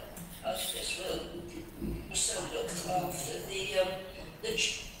very well out of this will. Also looked after the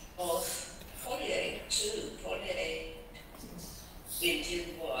of Collier too. Collier, Indian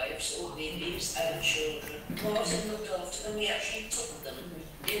wives or babies and children. Martin looked after them. He actually took them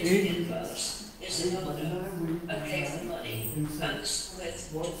into the house. Is another and gave them money and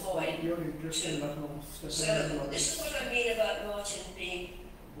with Du Bois too. So this is what I mean about Martin being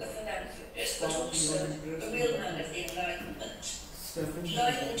a philanthropist, but also a real man of the Enlightenment.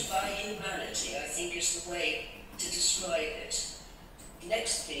 Enlightened by humanity, I think, is the way to describe it.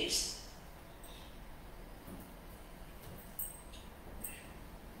 Next, please.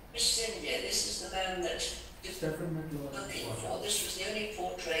 Miss India, this is the man that looking for. This was the only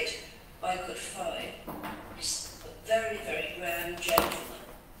portrait I could find. He's a very, very grand gentleman,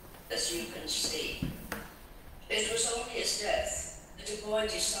 as you can see. It was on his death that Du Bois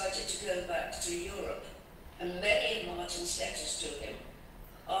decided to go back to Europe, and many of Martin's letters to him,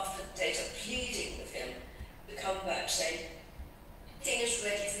 after data pleading with him, to come back saying, "Everything is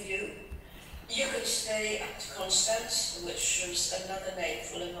ready for you. You can stay at Constance," which was another name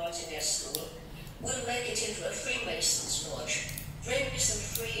for the Martinez school. "We'll make it into a Freemason's lodge. Bring me some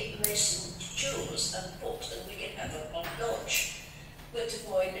Freemason jewels and books, and we can have a lodge." But Du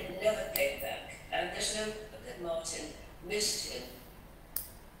Bois never came back, and there's no doubt that Martin missed him.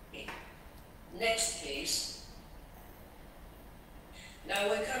 Next, please. Now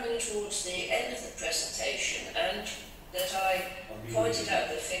we're coming towards the end of the presentation, and that I pointed out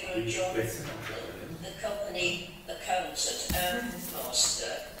the figure of John, the company accountant and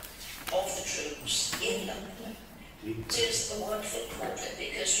master of the troops in London. It is a wonderful portrait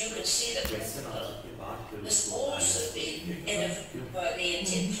because you can see that has also been innovated by the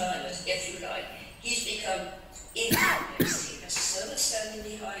Indian climate, if you like. He's become Indian. He has a servant standing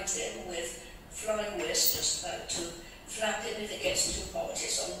behind him with flying whisk just about to flap him if it gets too hot.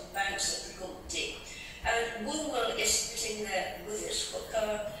 It's on the banks of the Gumti. And Woolwell is sitting there with his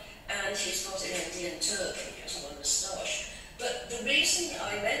hookah, and he's got an Indian turban. He has one moustache. But the reason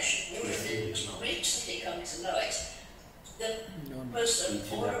I mentioned all of this recently come to light, the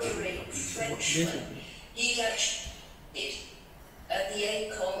most honorary Frenchman, he's actually at the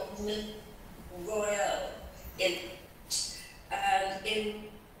École Royale and in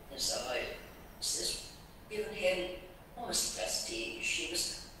inside this given him almost prestige. He was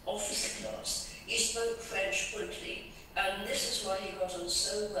officer class. He spoke French fluently, and this is why he got on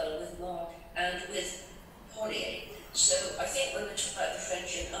so well with Marc and with Collier. So I think when we talk about the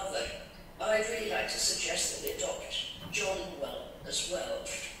French in Awadh, I'd really like to suggest that we adopt John well as well.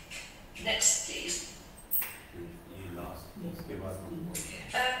 Next, please.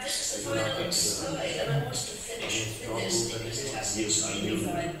 This is the final slide, and I want to finish with this because it has an extremely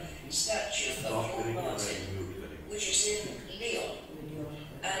fine statue of Claude Martin, which is in Lyon.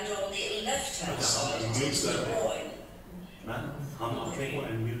 And on the left-hand side is Du Bois,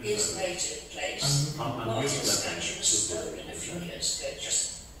 his native place. Martin's statue was stolen a few years ago,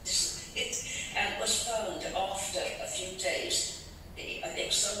 just disappeared, and was found after a few days. I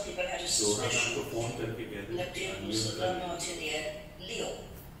think some people had a suspicion that it was La Martiniere, Lyon.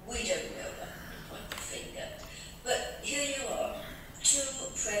 We don't know that, point the finger. But here you are, two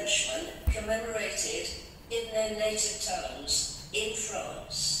Frenchmen commemorated in their native towns in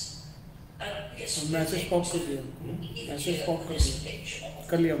France. And it's message pop कर दिया message pop कर दिया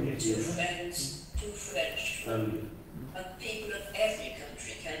कर लिया हमने two friends, two French, and people of every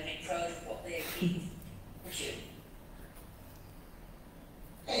country can be proud of what they achieved. Thank you.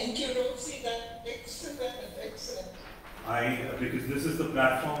 Thank you, Rosie. That's excellent, excellent. Because this is the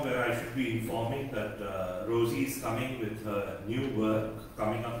platform where I should be informing that Rosie is coming with her new work,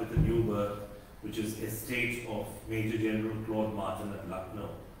 coming up with a new work, which is Estate of Major General Claude Martin at Lucknow.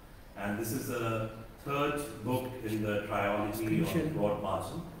 And this is the third book in the trilogy of Claude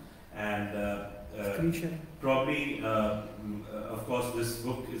Martin. And probably, of course, this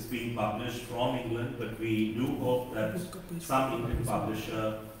book is being published from England, but we do hope that some Indian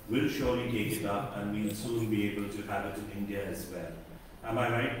publisher will surely take it up, and we'll soon be able to have it in India as well. Am I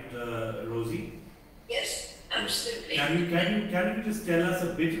right, Rosie? Yes, absolutely. Can you just tell us a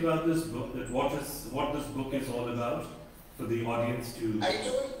bit about this book? That what this book is all about for the audience to? I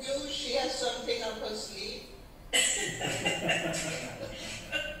told you she has something up her sleeve.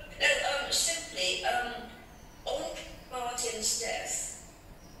 No, simply, on Martin's death,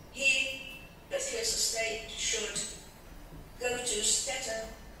 he, with his estate, should go to Stetter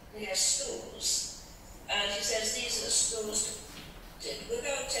near schools, and he says these are the schools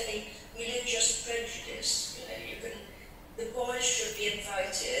without any religious prejudice. The boys should be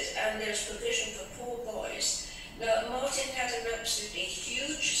invited, and there's provision for poor boys. Now, Martin had an absolutely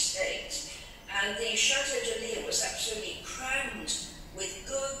huge estate, and the Chateau de Lille was absolutely crammed with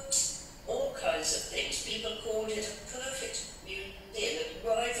goods, all kinds of things. People called it a perfect museum. It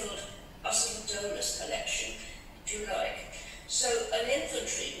rivaled Ussel Doler's collection, if you like. So an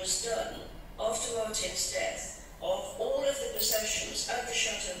inventory was done after Martin's death of all of the possessions at the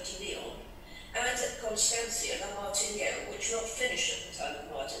Chateau de Lille and at Constancia La Martiniere, which were not finished at the time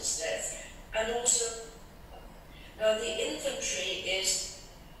of Martin's death, and also, now the inventory is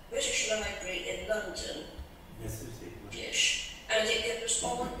British Library in London, Yes, British, and it goes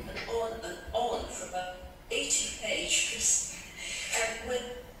on and on and on for about 80 pages, and with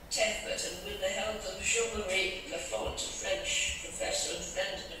effort and with the help of Jean-Marie Lafont, a French professor and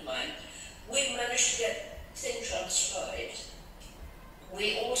friend of mine, we managed to get the thing transcribed.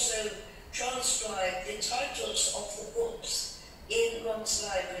 We also transcribed the titles of the books in Monk's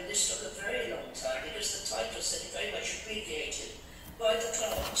library. This took a very long time because the titles had very much abbreviated by the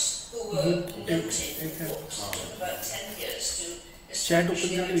clerks who were noting the books. It took about 10 years to establish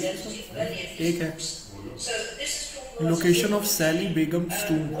the identity of many of these books. So this is Location of Sally Begum's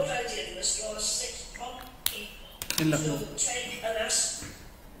tomb what I did was draw 6 prominent people in Lucknow. to take an aspect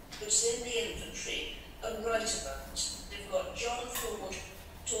that's in the inventory and write about it. They've got John Ford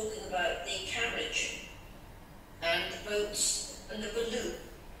talking about the carriage and the boats and the balloon,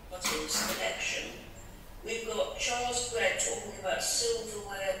 what is collection. We've got Charles Gregg talking about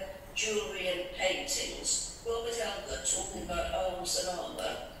silverware, jewellery and paintings. Robert Albert talking about arms and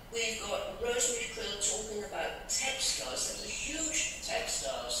armour. We've got Rosemary Quill talking about textiles. There's a huge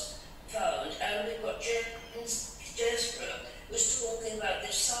textiles found, and we've got James Desborough, who's talking about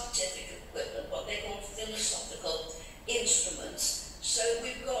this scientific equipment, what they call philosophical instruments. So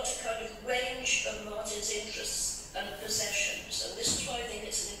we've got a kind of range of Martin's interests and possessions, and this is why I think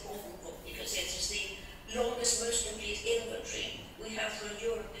it's an important book, because it is the longest, most complete inventory we have for a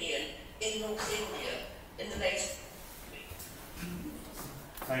European in North India in the late.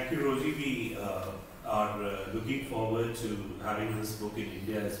 Thank you, Rosie. We are looking forward to having this book in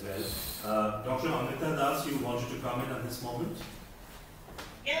India as well. Dr. Amrita Das, you wanted to comment at this moment?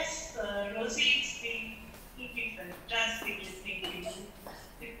 Yes, Rosie, it's been fantastic listening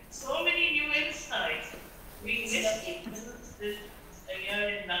to you. So many new insights. We missed this year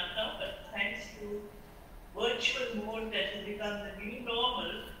in Lucknow, but thanks to virtual mode that has become the new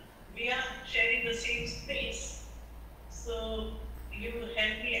normal, we are sharing the same space. So you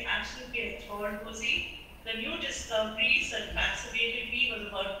helped me absolutely explore, Rosie. The new discoveries that fascinated me was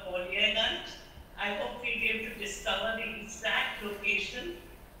about Polyagant. I hope we'll be able to discover the exact location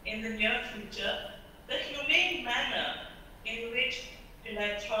in the near future. The humane manner in which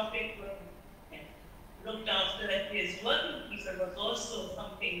philanthropic work looked after his working people was also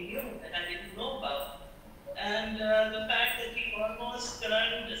something new that I didn't know about. And the fact that he almost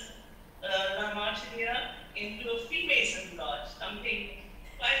turned La Martiniere into a Freemason lodge, something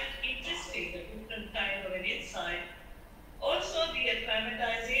quite interesting, a different kind of an insight. Also, the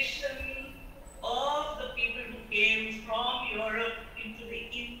acclimatization of the people who came from Europe into the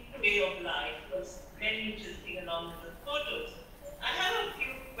Indian way of life was very interesting along with the photos. I have a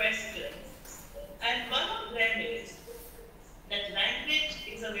few questions, and one of them is that language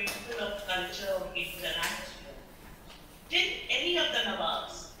is a vehicle of culture, of interaction. Did any of the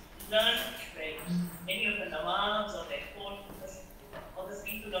Nawabs learn French? Any of the Nawabs or their courtiers or the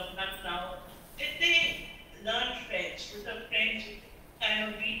people of Lucknow, did they learn French? Did the French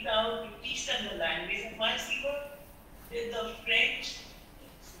kind of reach out to teach them the language? And vice versa, did the French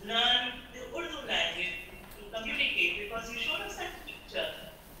learn the Urdu language to communicate? Because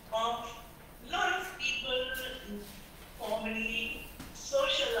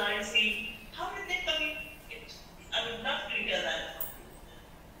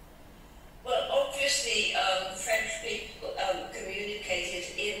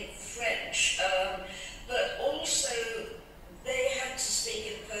French, but also they had to speak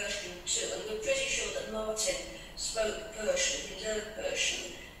in Persian too, and we're pretty sure that Martin spoke Persian, he learned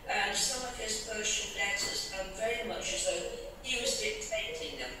Persian, and some of his Persian letters are very much as though he was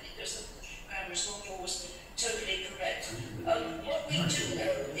dictating them, because the grammar is not always totally correct. What we do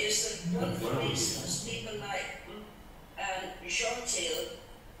know is that one of the reasons people like Gentil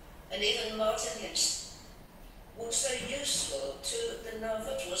and even Martin himself was so useful to the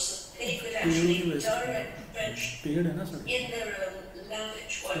Navat was that they could actually direct French in their own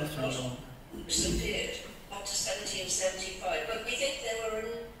language, while it not disappeared after 1775. But we think they were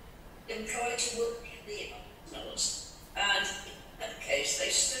employed to work in the arsenals, and in that case they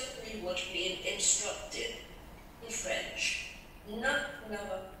certainly would be instructed in French. None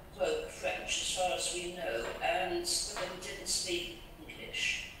spoke French as far as we know, and some of them didn't speak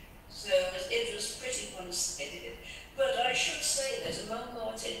English. So it was pretty one-sided. But I should say that among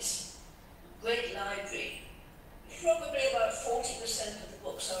Martin's great library, probably about 40% of the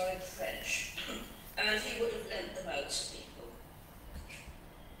books are in French, and he would have lent them out to people.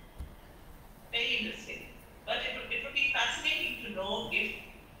 Very interesting. But it would be fascinating to know if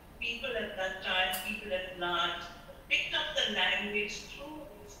people at that time, people at large, picked up the language through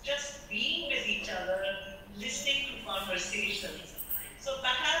just being with each other, listening to conversations. So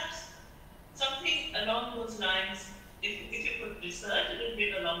perhaps something along those lines, if you could research a little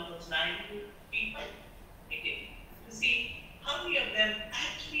bit along those lines, it would be fascinating to see how many of them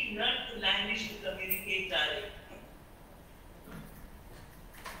actually learned the language to communicate directly.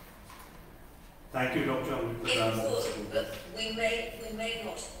 Thank you, Dr. But we may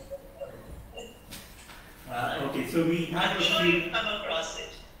not. Okay, so we have I'm sure you've come across it.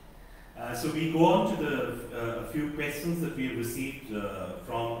 So we go on to the a few questions that we have received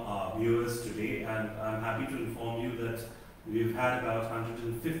from our viewers today, and I'm happy to inform you that we've had about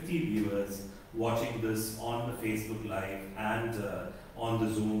 150 viewers watching this on the Facebook Live and on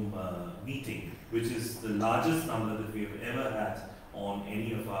the Zoom meeting, which is the largest number that we have ever had on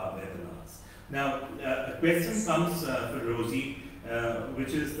any of our webinars. Now, a question comes for Rosie,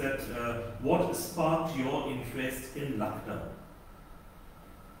 which is that what sparked your interest in Lucknow?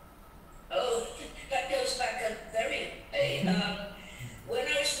 Oh, that goes back a very when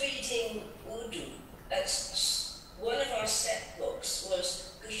I was reading Urdu, that's one of our set books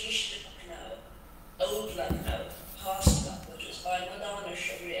was Kushish Lucknow, Old Lucknow, Past Lucknow, which was by Maulana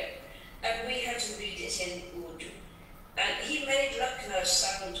Sharia, and we had to read it in Urdu. And he made Lucknow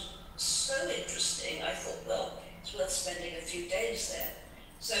sound so interesting, I thought, well, it's worth spending a few days there.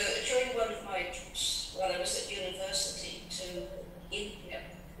 So during one of my trips, while I was at university to India,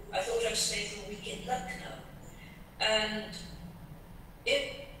 I thought I'd stay for a week in Lucknow. And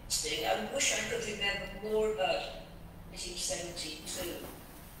interesting, I wish I could remember more about 1972.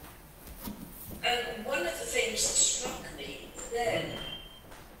 And one of the things that struck me then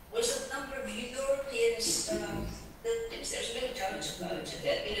was a number of European style buildings. There's no doubt about it.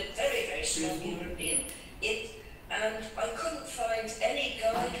 There'd been a very, very strong European and I couldn't find any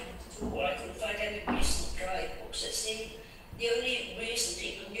guidebooks at all. I couldn't find any recent guidebooks. It seemed the only reason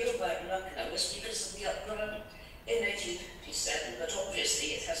people knew about Lucknow was because of the uprising in 1857, but obviously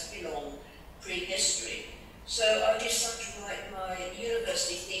it has been long prehistory. So I decided to write my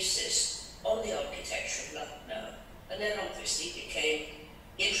university thesis on the architecture of Lucknow, and then obviously became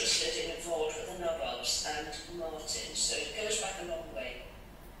interested and involved with the Nawabs and Martin, so it goes back a long way.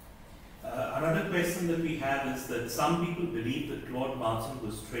 Another question that we have is that some people believe that Claude Martin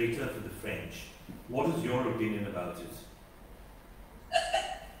was traitor for the French. What is your opinion about it?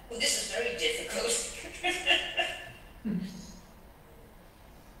 Well, this is very difficult.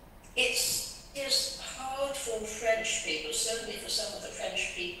 It's hard for French people, certainly for some of the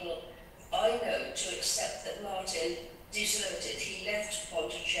French people I know, to accept that Martin deserted. He left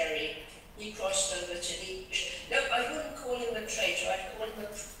Pondicherry, he crossed over to the English. No, I wouldn't call him a traitor, I'd call him a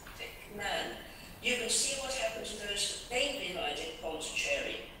prophetic man. You can see what happened to those who came behind in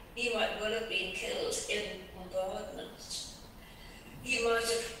Pondicherry. He might well have been killed in bombardments. He might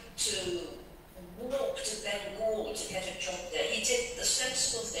have to walk to Bengal to get a job there. He did the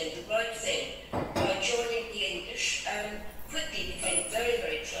sensible thing, the right thing, by joining the English and quickly became very,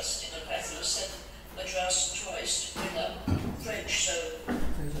 very trusted. In fact, he was sent Madras twice to bring up French, so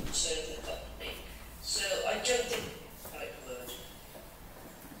the company. So I don't think that's the right word.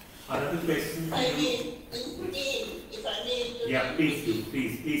 Another question? I mean, if I may... Yeah, please do.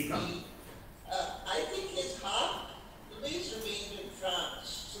 Please come. I think his heart always remained in France.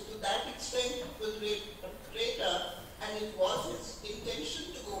 So to that extent, it was a traitor, and it was his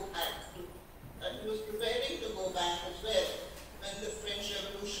intention to go back to, and he was preparing to go back as well when the French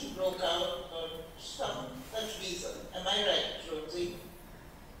Revolution broke out for some such reason. Am I right, Rosie?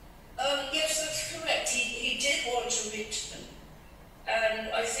 Yes, that's correct. He did want to return.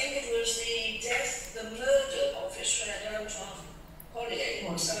 And I think it was the murder of his friend Awadh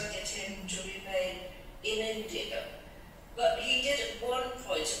who decided him to remain in India. But he did at one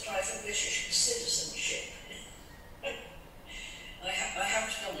point apply for British citizenship. I have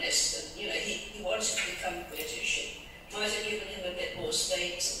to be honest, that, he wanted to become British. It might have given him a bit more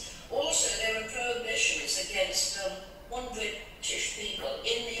status. Also, there were prohibitions against British people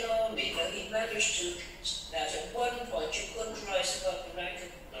in the army, though he managed to that at one point you couldn't rise above the rank of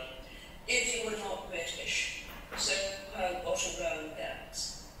command if you were not British. So got around that.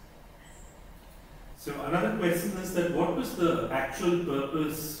 So another question is that what was the actual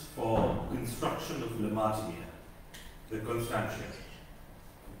purpose for construction of Le Martiniere, the Constantia?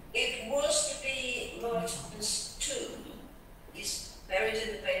 It was to be Martin's tomb. He's buried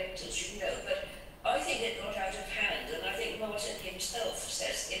in the vault, as you know, but I think it got out of hand, and I think Martin himself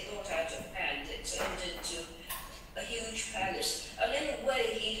says it got out of hand. It turned into a huge palace, and in a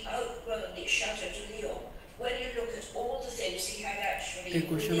way he'd outgrown the Chateau de Lyon. When you look at all the things he had actually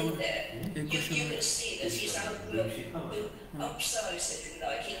put in there, you can see that he's outgrown to upsize, if you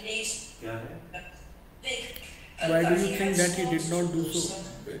like. He needs a big... Why do you think that he did not do so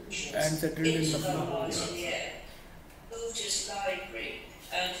and settled in Lucknow? Moved his library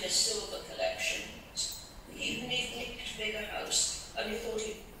and his silver collection. He needed a bigger house, and he thought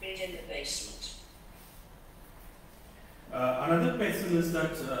he'd be in the basement. Another question is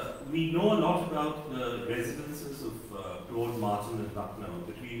that we know a lot about the residences of Claude Martin in Lucknow,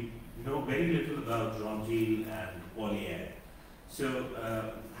 but we know very little about Jean Gilles and Molière. So,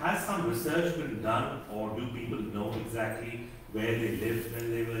 has some research been done, or do people know exactly where they lived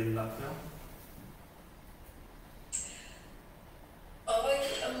when they were in Lucknow?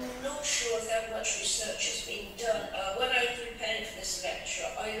 I'm not sure if that much research has been done. When I was preparing for this lecture,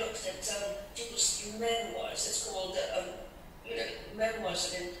 I looked at people's memoirs. It's called,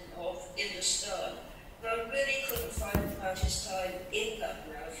 Memoirs of Hindustan. But I really couldn't find about his time in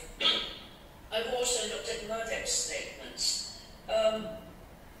Lucknow. I've also looked at Madek's statements.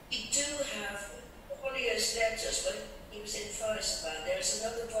 We do have Collier's letters when he was in Faizabad. There is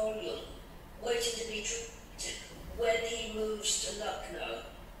another volume waiting to be treated when he moves to Lucknow.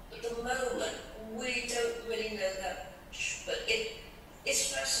 At the moment, we don't really know that much, but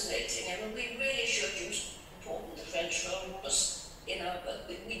it's fascinating. I mean, we really should use important the French role was in our book.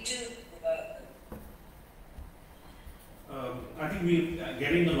 We do. I think we're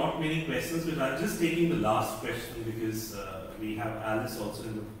getting a lot many questions, but I'm just taking the last question because we have Alice also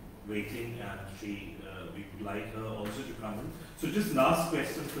in the waiting, and we would like her also to come in. So just last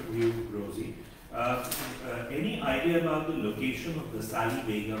question from you, Rosie. Any idea about the location of the Sally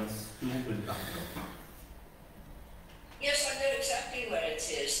Begum's tomb in Lucknow? Yes, I know exactly where it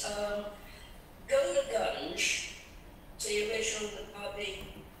is. Gola Gunj, the original Arabic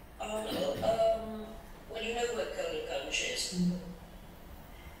Arnold, well, you know where Gola Gunj is.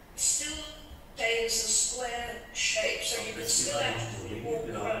 Still retains a square shape, so you can still actually walk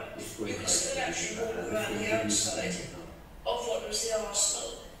around. You can still actually walk around the outside of what was the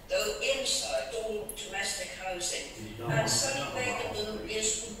arsenal, though inside all domestic housing. And Sunny Begum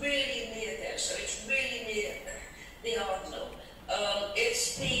is really near there, so it's really near the arsenal.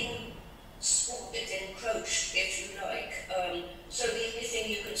 It's been squatted, encroached, if you like. So the only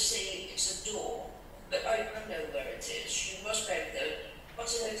thing you can see is a door. But I know where it is. She was buried there.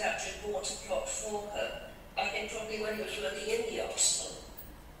 Martin had actually bought a plot for her, I think probably when he was working in the arsenal,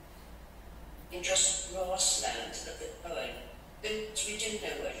 in just grassland at the time. But we do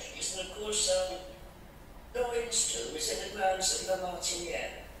know where she is. And of course, Lawrence tomb is in the grounds of La Martiniere.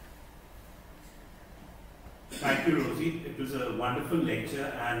 Thank you, Rosie. It was a wonderful lecture,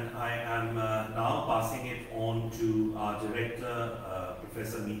 and I am now passing it on to our director,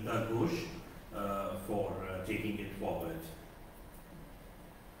 Professor Meeta Ghosh, for taking it forward.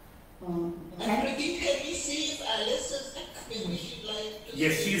 Can we see if Alice is coming? She'd like to.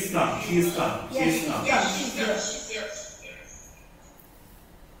 Yes, she is come. She is come. Yes, she's here.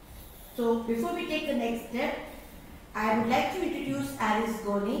 So before we take the next step, I would like to introduce Alice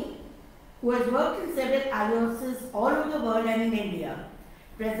Goni, who has worked in several alliances all over the world and in India.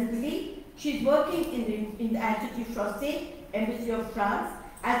 Presently, she is working in the Institut Français, Embassy of France,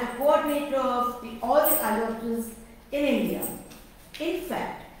 as a coordinator of all the alliances in India. In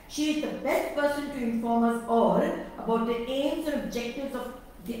fact, she is the best person to inform us all about the aims and objectives of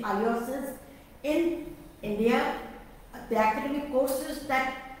the alliances in India, the academic courses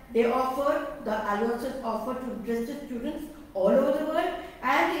that they offer, the alliances offer to interested students all over the world,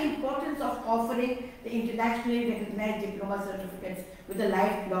 and the offering the internationally recognized diploma certificates with a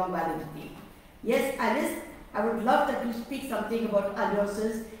lifelong validity. Yes, Alice, I would love that you speak something about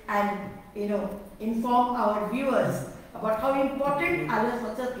alliances and, inform our viewers about how important Alliance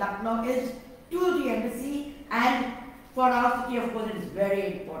Française Lucknow is to the embassy, and for our city, of course, it is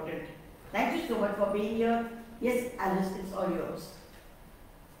very important. Thank you so much for being here. Yes, Alice, it's all yours.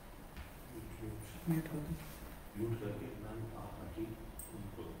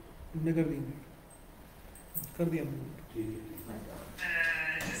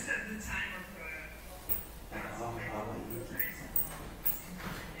 Just at the time of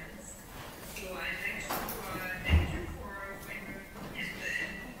so I'd like to thank you for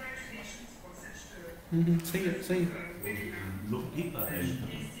and congratulations for such a Look deeper.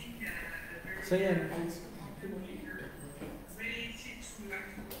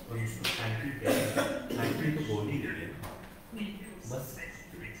 Thank you to Bodhi again.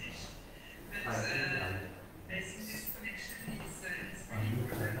 I think this connection is very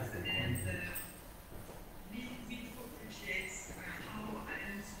important, and we appreciate how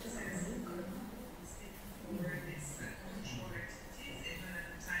Alliance Française is taking forward this cultural activities even at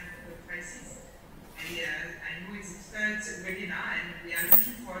the time of the crisis. I know it's the third webinar, and we are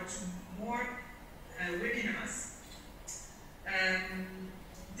looking forward to more webinars.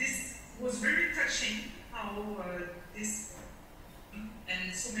 This was very touching how this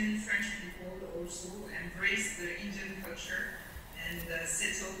and so many French people also embraced the Indian culture and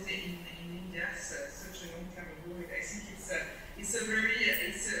settled in India such a long time ago. I think it's a very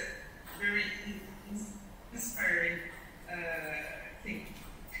inspiring thing.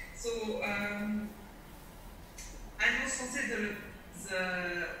 So I also said the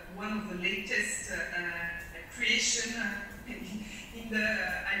one of the latest creation in the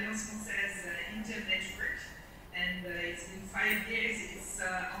Alliance Française Indian network. And it's been 5 years, it's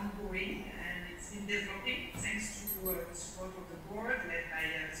ongoing, and it's been developing thanks to the support of the board led by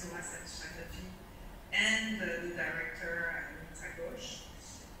Zola Chatterjee and the director, Mita Ghosh.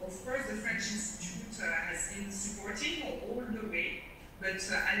 Of course, the French Institute has been supporting all the way, but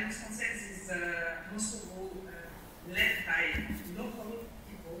Alliance Française is most of all led by local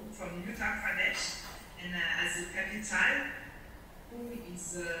people from Uttar Pradesh, and as a capital, who is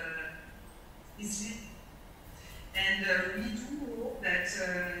and we do hope that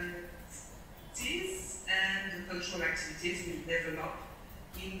these and cultural activities will develop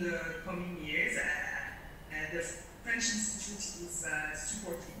in the coming years. The French Institute is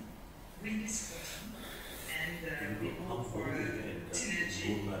supporting, will be supporting, and we hope for synergy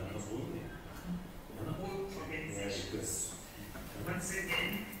with both organizations. Once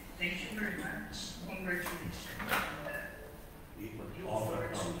again, thank you very much. Congratulations. Look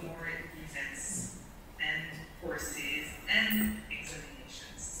forward to more events and courses and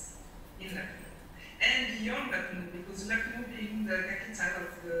examinations in Lucknow. And beyond Lucknow, because Lucknow being the capital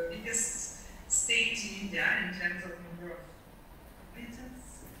of the biggest state in India in terms of number of inhabitants,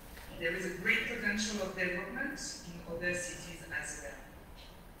 there is a great potential of development in other cities as well.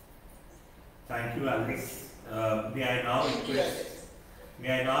 Thank you, Alice. May I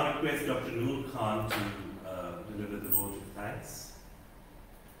now request Dr. Noor Khan to deliver the vote of thanks.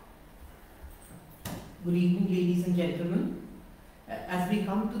 Good evening, ladies and gentlemen. As we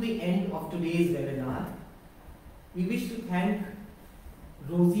come to the end of today's webinar, we wish to thank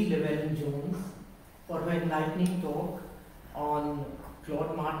Rosie Llewellyn-Jones for her enlightening talk on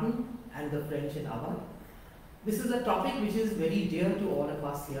Claude Martin and the French in Awadh. This is a topic which is very dear to all of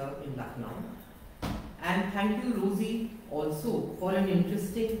us here in Lucknow. And thank you, Rosie, also for an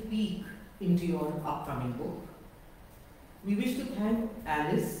interesting peek into your upcoming book. We wish to thank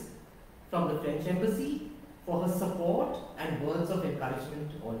Alice from the French Embassy for her support and words of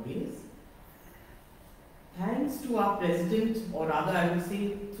encouragement always. Thanks to our President, or rather I would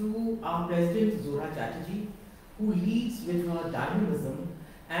say through our President Zola Chatterjee, who leads with her dynamism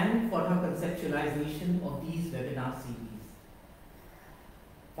and for her conceptualization of these webinar series.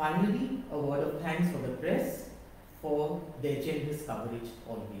 Finally, a word of thanks for the press for their generous coverage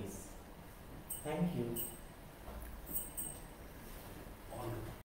always. Thank you.